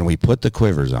 and we put the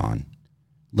quivers on,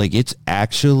 like it's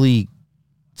actually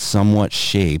somewhat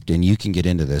shaped, and you can get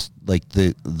into this, like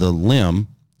the limb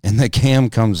and the cam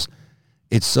comes,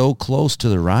 it's so close to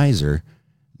the riser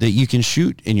that you can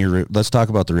shoot in your, let's talk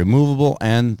about the removable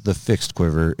and the fixed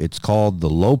quiver. It's called the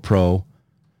Low Pro.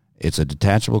 It's a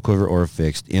detachable quiver or a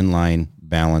fixed, inline,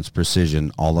 balance,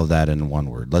 precision, all of that in one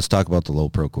word. Let's talk about the Low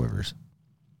Pro quivers.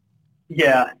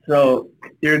 Yeah, so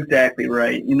you're exactly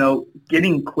right.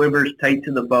 Getting quivers tight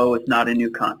to the bow is not a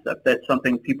new concept. That's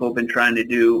something people have been trying to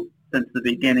do since the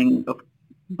beginning of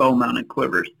bow-mounted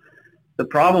quivers. The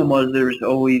problem was there was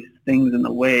always things in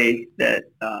the way that,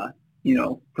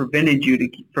 prevented you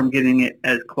from getting it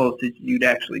as close as you'd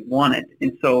actually want it.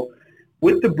 And so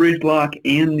with the bridge lock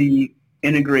and the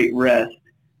integrate rest,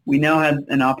 we now had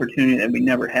an opportunity that we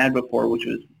never had before, which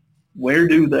was where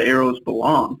do the arrows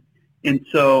belong? And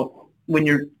so when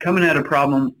you're coming at a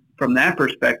problem from that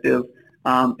perspective,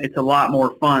 it's a lot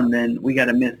more fun than we got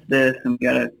to miss this and we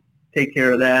got to take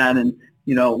care of that and,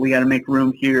 we got to make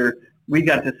room here. We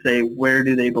got to say, where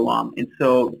do they belong? And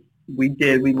so we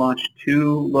launched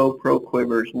 2 Low Pro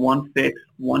quivers, one fixed,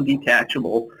 one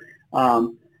detachable.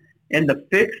 And the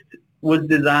fixed was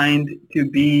designed to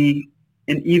be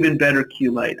an even better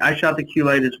Q-Lite. I shot the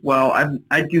Q-Lite as well.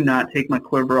 I do not take my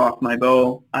quiver off my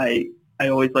bow. I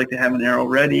always like to have an arrow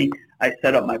ready. I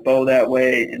set up my bow that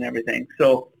way and everything.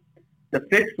 So the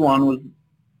fixed one was,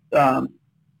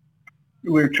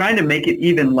 we were trying to make it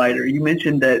even lighter. You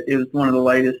mentioned that it was one of the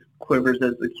lightest quivers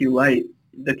as the Q-Lite.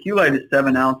 The Q-Lite is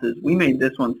 7 ounces. We made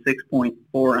this one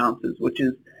 6.4 ounces, which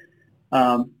is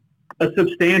a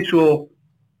substantial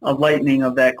lightening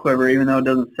of that quiver, even though it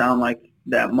doesn't sound like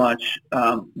that much.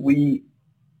 We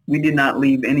did not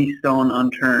leave any stone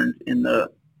unturned in the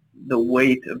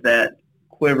weight of that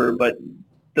quiver, but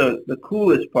the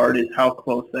coolest part is how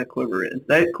close that quiver is.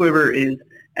 That quiver is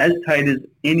as tight as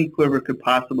any quiver could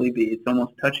possibly be. It's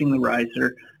almost touching the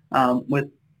riser. With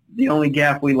the only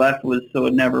gap we left was so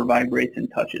it never vibrates and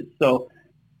touches. So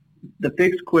the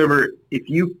fixed quiver, if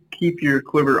you keep your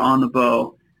quiver on the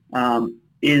bow,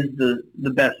 is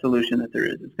the best solution that there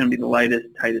is. It's going to be the lightest,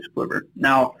 tightest quiver.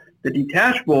 Now, the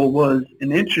detachable was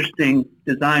an interesting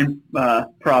design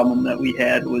problem that we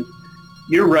had. Was,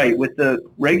 you're right, with the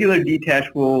regular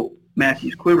detachable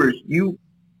Mathews quivers,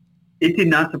 it did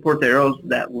not support the arrows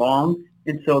that long,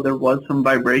 and so there was some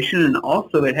vibration, and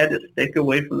also it had to stick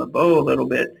away from the bow a little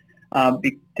bit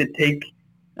to take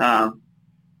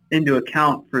into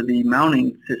account for the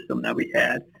mounting system that we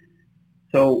had.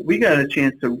 So we got a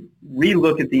chance to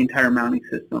relook at the entire mounting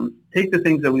system, take the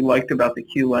things that we liked about the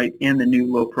Q-Lite and the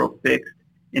new Low Pro Fixed,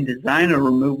 and design a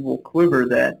removable quiver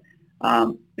that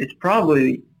is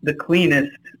probably the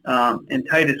cleanest and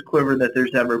tightest quiver that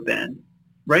there's ever been.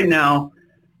 Right now,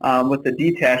 with the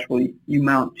detachable, you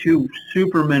mount 2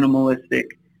 super minimalistic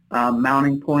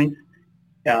mounting points.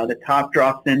 The top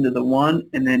drops into the one,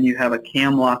 and then you have a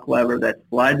cam lock lever that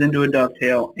slides into a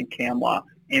dovetail and cam locks.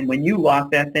 And when you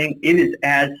lock that thing, it is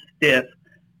as stiff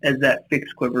as that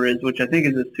fixed quiver is, which I think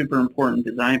is a super important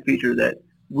design feature that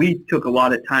we took a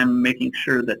lot of time making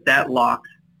sure that locks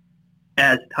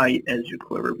as tight as your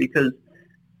quiver. Because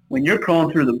when you're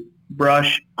crawling through the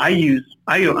brush, I'm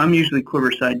usually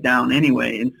quiver side down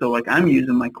anyway, and so like I'm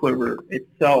using my quiver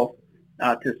itself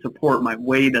to support my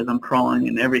weight as I'm crawling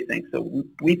and everything. So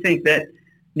we think that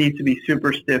needs to be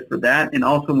super stiff for that. And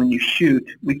also when you shoot,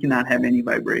 we cannot have any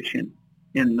vibration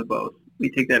in the bows. We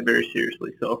take that very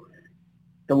seriously. So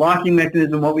the locking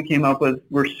mechanism, what we came up with,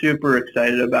 we're super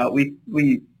excited about.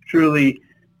 We truly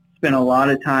spent a lot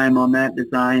of time on that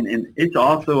design, and it's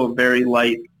also a very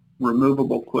light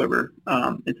removable quiver.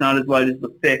 It's not as light as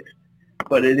the fixed,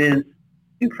 but it is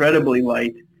incredibly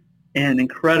light and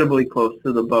incredibly close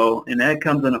to the bow, and that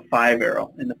comes in a 5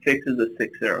 arrow, and the fixed is a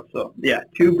 6 arrow. So yeah,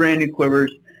 2 brand new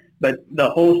quivers, but the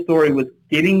whole story was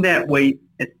getting that weight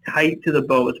as tight to the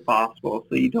bow as possible,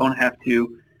 so you don't have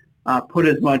to put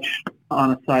as much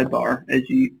on a sidebar as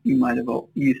you might have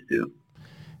used to.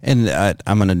 And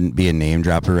I'm going to be a name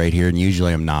dropper right here, and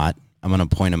usually I'm not. I'm going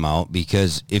to point him out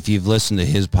because if you've listened to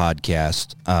his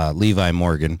podcast, Levi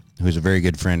Morgan, who's a very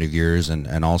good friend of yours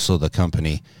and also the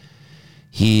company,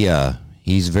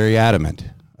 he's very adamant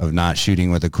of not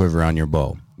shooting with a quiver on your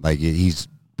bow. Like, he's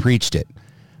preached it.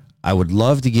 I would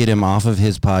love to get him off of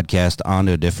his podcast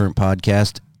onto a different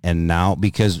podcast, and now,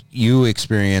 because you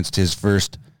experienced his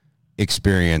first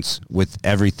experience with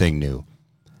everything new,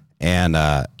 and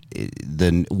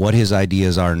what his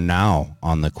ideas are now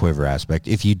on the quiver aspect.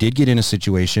 If you did get in a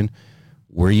situation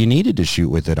where you needed to shoot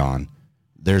with it on,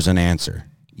 there's an answer.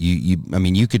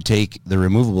 You could take the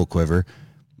removable quiver,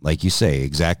 like you say,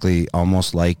 exactly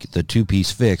almost like the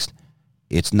 2-piece fixed.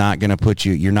 It's not going to put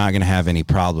you're not going to have any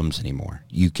problems anymore.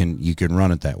 You can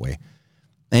run it that way.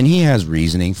 And he has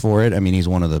reasoning for it. I mean, he's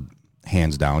one of the,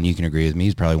 hands down, you can agree with me,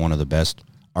 he's probably one of the best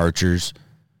archers,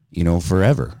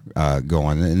 forever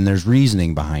going. And there's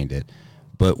reasoning behind it.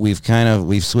 But we've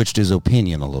switched his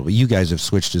opinion a little bit. You guys have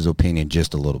switched his opinion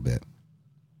just a little bit.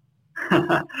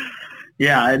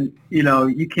 Yeah, and,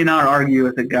 you cannot argue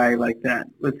with a guy like that,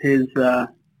 with his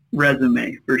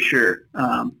resume, for sure.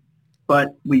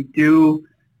 But we do,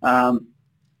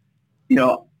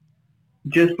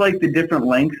 just like the different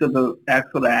lengths of the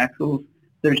axle to axles,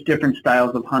 there's different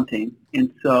styles of hunting.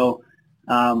 And so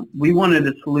we wanted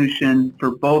a solution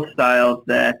for both styles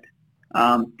that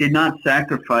did not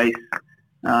sacrifice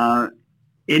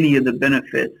any of the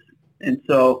benefits. And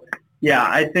so, yeah,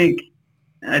 I think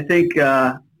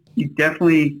you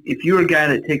definitely, if you're a guy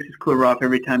that takes his quiver off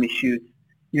every time he shoots,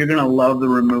 you're going to love the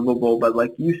removable. But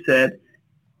like you said,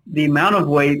 the amount of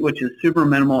weight, which is super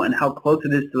minimal, and how close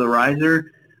it is to the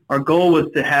riser, our goal was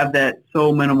to have that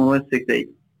so minimalistic that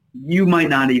you might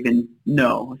not even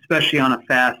know, especially on a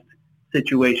fast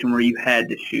situation where you had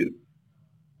to shoot.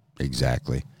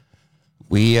 Exactly.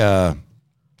 We,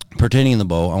 pertaining to the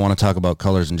bow, I want to talk about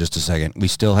colors in just a second. We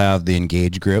still have the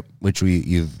Engage grip, which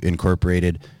you've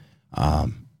incorporated.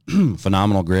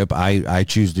 Phenomenal grip. I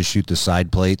choose to shoot the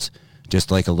side plates just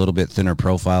like a little bit thinner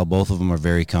profile. Both of them are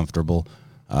very comfortable.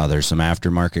 There's some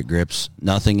aftermarket grips.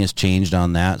 Nothing has changed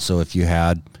on that. So if you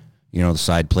had, the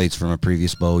side plates from a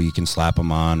previous bow, you can slap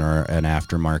them on, or an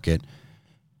aftermarket.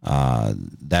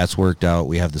 That's worked out.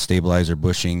 We have the stabilizer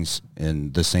bushings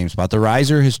in the same spot. The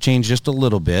riser has changed just a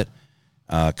little bit.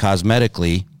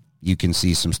 Cosmetically, you can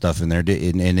see some stuff in there.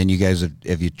 And then you guys,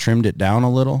 have you trimmed it down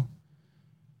a little?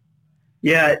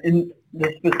 Yeah, and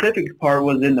the specific part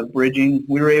was in the bridging.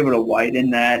 We were able to widen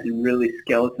that and really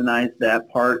skeletonize that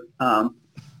part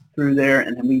through there.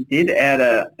 And then we did add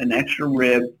an extra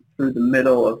rib through the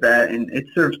middle of that, and it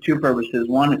serves two purposes.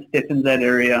 One, it stiffens that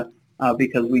area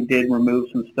because we did remove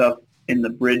some stuff in the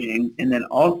bridging. And then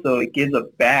also it gives a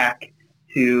back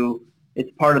to,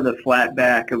 it's part of the flat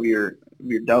back of your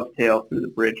dovetail through the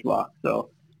bridge block. So,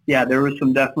 yeah, there was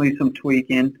definitely some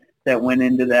tweaking that went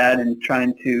into that, and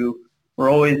we're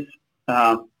always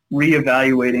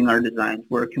reevaluating our designs.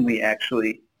 Where can we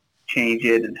actually change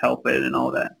it and help it and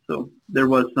all that? So there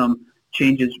was some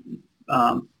changes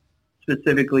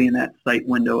specifically in that sight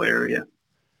window area.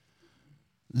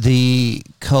 The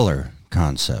color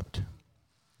concept.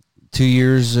 2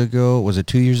 years ago, was it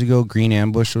 2 years ago, Green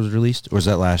Ambush was released? Or was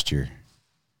that last year?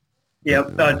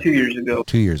 Yep, 2 years ago.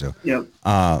 2 years ago.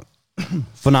 Yep.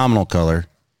 Phenomenal color.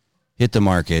 Hit the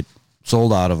market.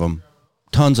 Sold out of them.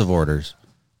 Tons of orders.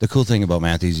 The cool thing about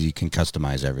Mathews is you can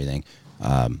customize everything.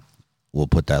 We'll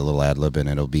put that little ad lib in.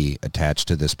 It'll be attached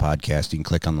to this podcast. You can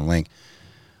click on the link.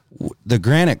 The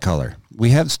granite color. We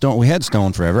had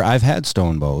stone forever. I've had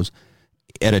stone bows.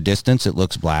 At a distance, it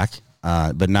looks black.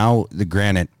 But now the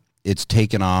granite, it's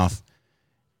taken off.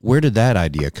 Where did that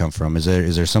idea come from? Is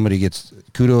there somebody gets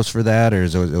kudos for that, or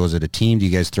was it a team? Do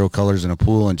you guys throw colors in a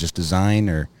pool and just design,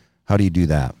 or how do you do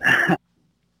that?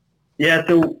 Yeah,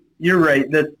 so you're right.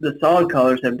 The solid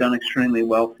colors have done extremely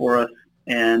well for us,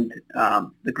 and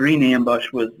the Green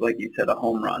Ambush was, like you said, a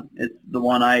home run. It's the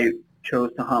one I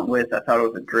chose to hunt with. I thought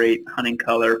it was a great hunting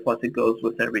color, plus it goes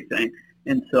with everything.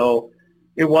 And so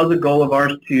it was a goal of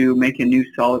ours to make a new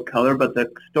solid color, but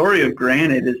the story of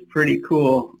granite is pretty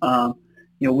cool.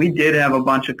 We did have a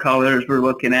bunch of colors we're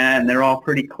looking at, and they're all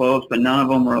pretty close, but none of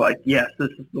them were like, yes, this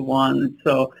is the one. And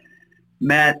so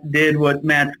Matt did what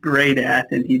Matt's great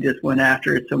at, and he just went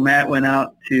after it. So Matt went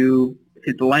out to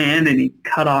his land, and he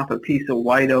cut off a piece of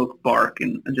white oak bark,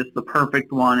 and just the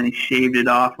perfect one, and he shaved it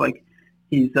off like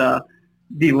he's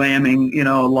delambing,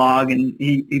 a log, and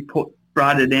he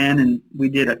brought it in, and we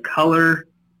did a color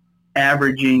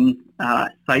averaging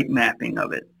site mapping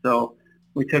of it. So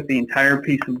we took the entire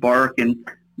piece of bark and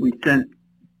we sent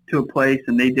to a place,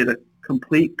 and they did a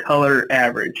complete color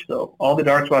average. So all the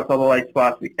dark spots, all the light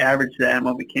spots, we averaged that, and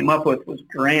what we came up with was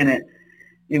granite.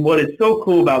 And what is so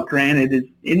cool about granite is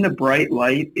in the bright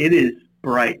light, it is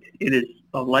bright. It is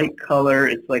a light color.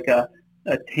 It's like a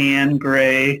tan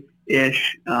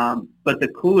gray-ish. But the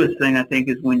coolest thing, I think,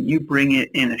 is when you bring it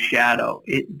in a shadow,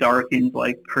 it darkens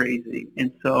like crazy.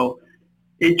 And so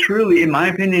it truly, in my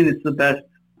opinion, it's the best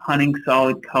hunting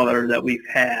solid color that we've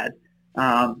had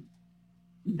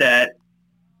that,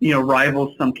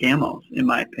 rivals some camos, in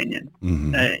my opinion.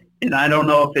 Mm-hmm. And I don't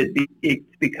know if it's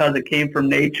because it came from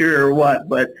nature or what,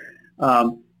 but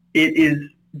it is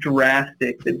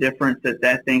drastic, the difference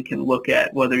that thing can look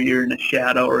at, whether you're in a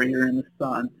shadow or you're in the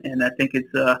sun. And I think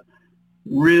it's a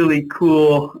really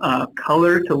cool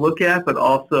color to look at, but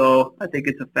also I think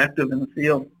it's effective in the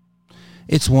field.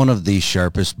 It's one of the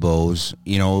sharpest bows.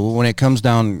 When it comes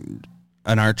down,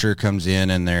 an archer comes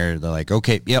in and they're like,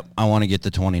 okay, yep, I want to get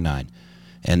the 29.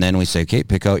 And then we say, okay,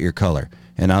 pick out your color.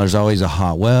 And now there's always do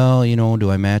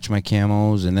I match my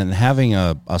camos? And then having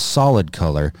a solid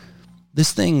color,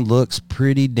 this thing looks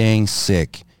pretty dang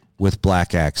sick with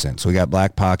black accents. So we got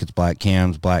black pockets, black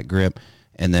cams, black grip,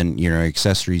 and then,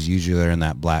 accessories usually are in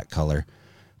that black color.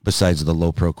 Besides the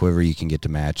low pro quiver you can get to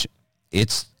match.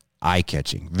 It's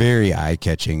eye-catching, very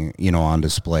eye-catching, on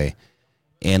display.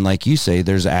 And like you say,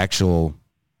 there's actual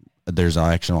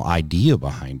idea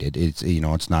behind it. It's,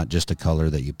 it's not just a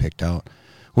color that you picked out,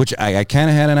 which I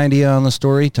kind of had an idea on the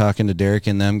story talking to Derek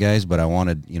and them guys, but I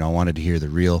wanted to hear the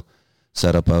real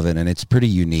setup of it, and it's pretty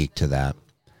unique to that.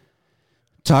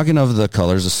 Talking of the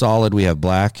colors, the solid, we have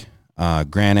black,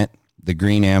 granite, the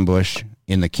Green Ambush.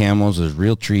 In the camos, there's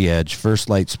Real Tree Edge, First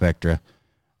Light Spectre,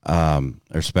 Optifade,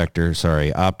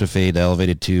 the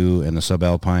Elevated 2, and the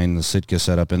Subalpine, the Sitka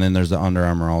setup, and then there's the Under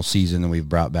Armour All Season that we've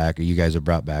brought back, or you guys have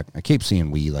brought back. I keep saying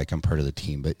we like I'm part of the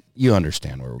team, but you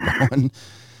understand where we're going.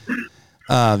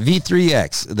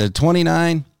 V3X, the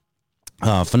 29,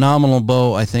 phenomenal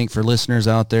bow, I think, for listeners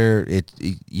out there.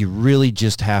 You really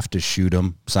just have to shoot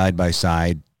them side by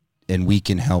side, and we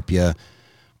can help you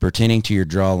pertaining to your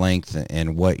draw length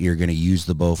and what you're going to use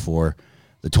the bow for.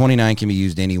 The 29 can be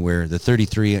used anywhere. The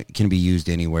 33 can be used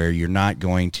anywhere. You're not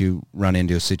going to run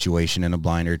into a situation in a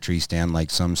blind or a tree stand like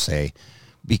some say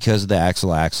because the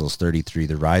axle is 33.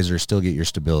 The riser still get your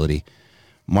stability.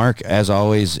 Mark, as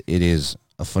always, it is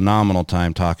a phenomenal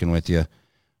time talking with you.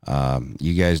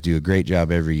 You guys do a great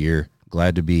job every year.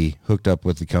 Glad to be hooked up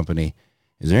with the company.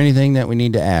 Is there anything that we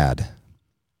need to add?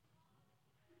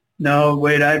 No,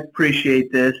 Wade, I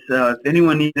appreciate this. If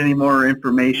anyone needs any more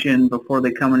information before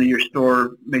they come into your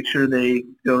store, make sure they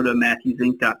go to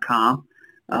MatthewsInc.com.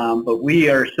 But we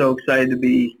are so excited to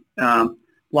be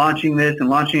launching this and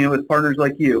launching it with partners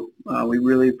like you. We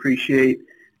really appreciate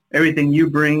everything you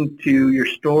bring to your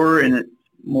store and,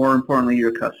 more importantly,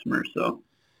 your customers. So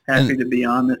happy to be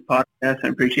on this podcast. I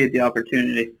appreciate the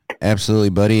opportunity. Absolutely,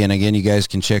 buddy. And again, you guys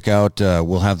can check out,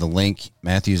 we'll have the link,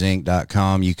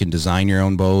 MatthewsInc.com. You can design your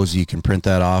own bows. You can print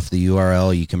that off the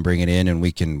URL. You can bring it in, and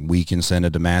we can send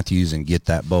it to Matthews and get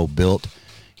that bow built.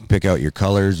 You can pick out your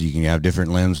colors. You can have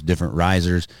different limbs, different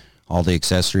risers, all the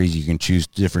accessories. You can choose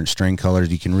different string colors.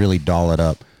 You can really doll it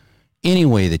up any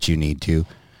way that you need to.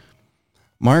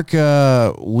 Mark,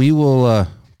 we will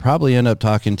probably end up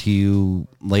talking to you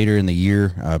later in the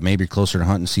year, maybe closer to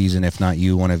hunting season. If not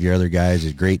you, one of your other guys.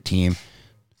 A great team.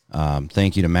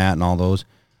 Thank you to Matt and all those.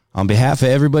 On behalf of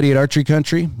everybody at Archery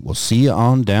Country, we'll see you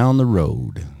on down the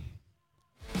road.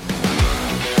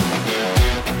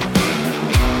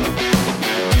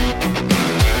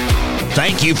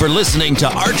 Thank you for listening to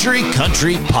Archery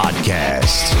Country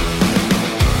Podcast.